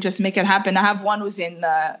time zone, we just make it happen. I have one who's in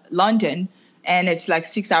London, and it's like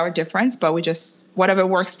 6-hour difference, but we just, whatever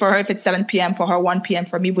works for her. If it's 7 p.m. for her, 1 p.m.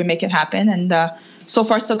 for me, we make it happen. And so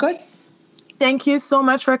far, so good. Thank you so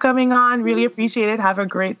much for coming on. Really appreciate it. Have a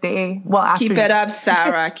great day. Well, keep it up,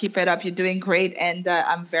 Sarah. Keep it up. You're doing great. And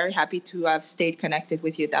I'm very happy to have stayed connected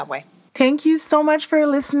with you that way. Thank you so much for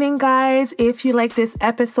listening, guys. If you like this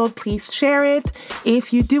episode, please share it.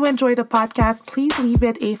 If you do enjoy the podcast, please leave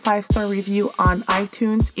it a 5-star review on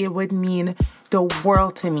iTunes. It would mean the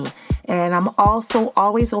world to me. And I'm also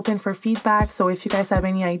always open for feedback. So if you guys have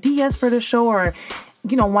any ideas for the show or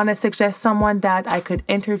want to suggest someone that I could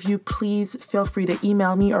interview, please feel free to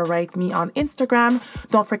email me or write me on Instagram.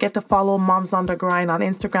 Don't forget to follow Moms on the Grind on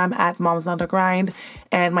Instagram at Moms on the Grind,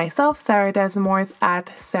 and myself, Sarah Desamores,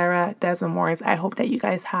 at Sarah Desamores. I hope that you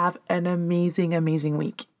guys have an amazing, amazing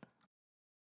week.